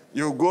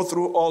 You will go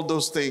through all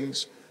those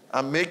things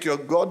and make your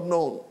God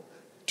known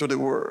to the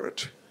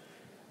world.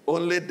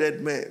 Only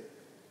dead men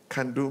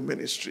can do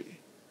ministry.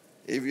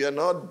 If you are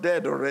not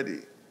dead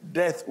already,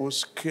 death will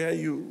scare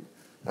you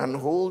and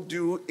hold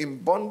you in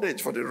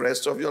bondage for the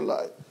rest of your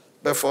life.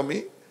 But for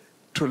me,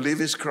 to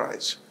live is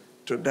Christ,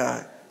 to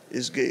die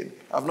is gain.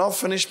 I've not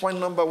finished point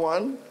number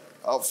 1.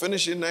 I'll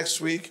finish it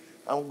next week.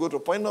 I'll go to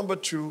point number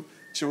 2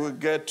 till we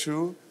get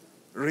to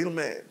real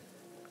men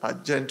are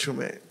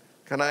gentlemen.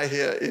 Can I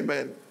hear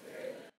amen?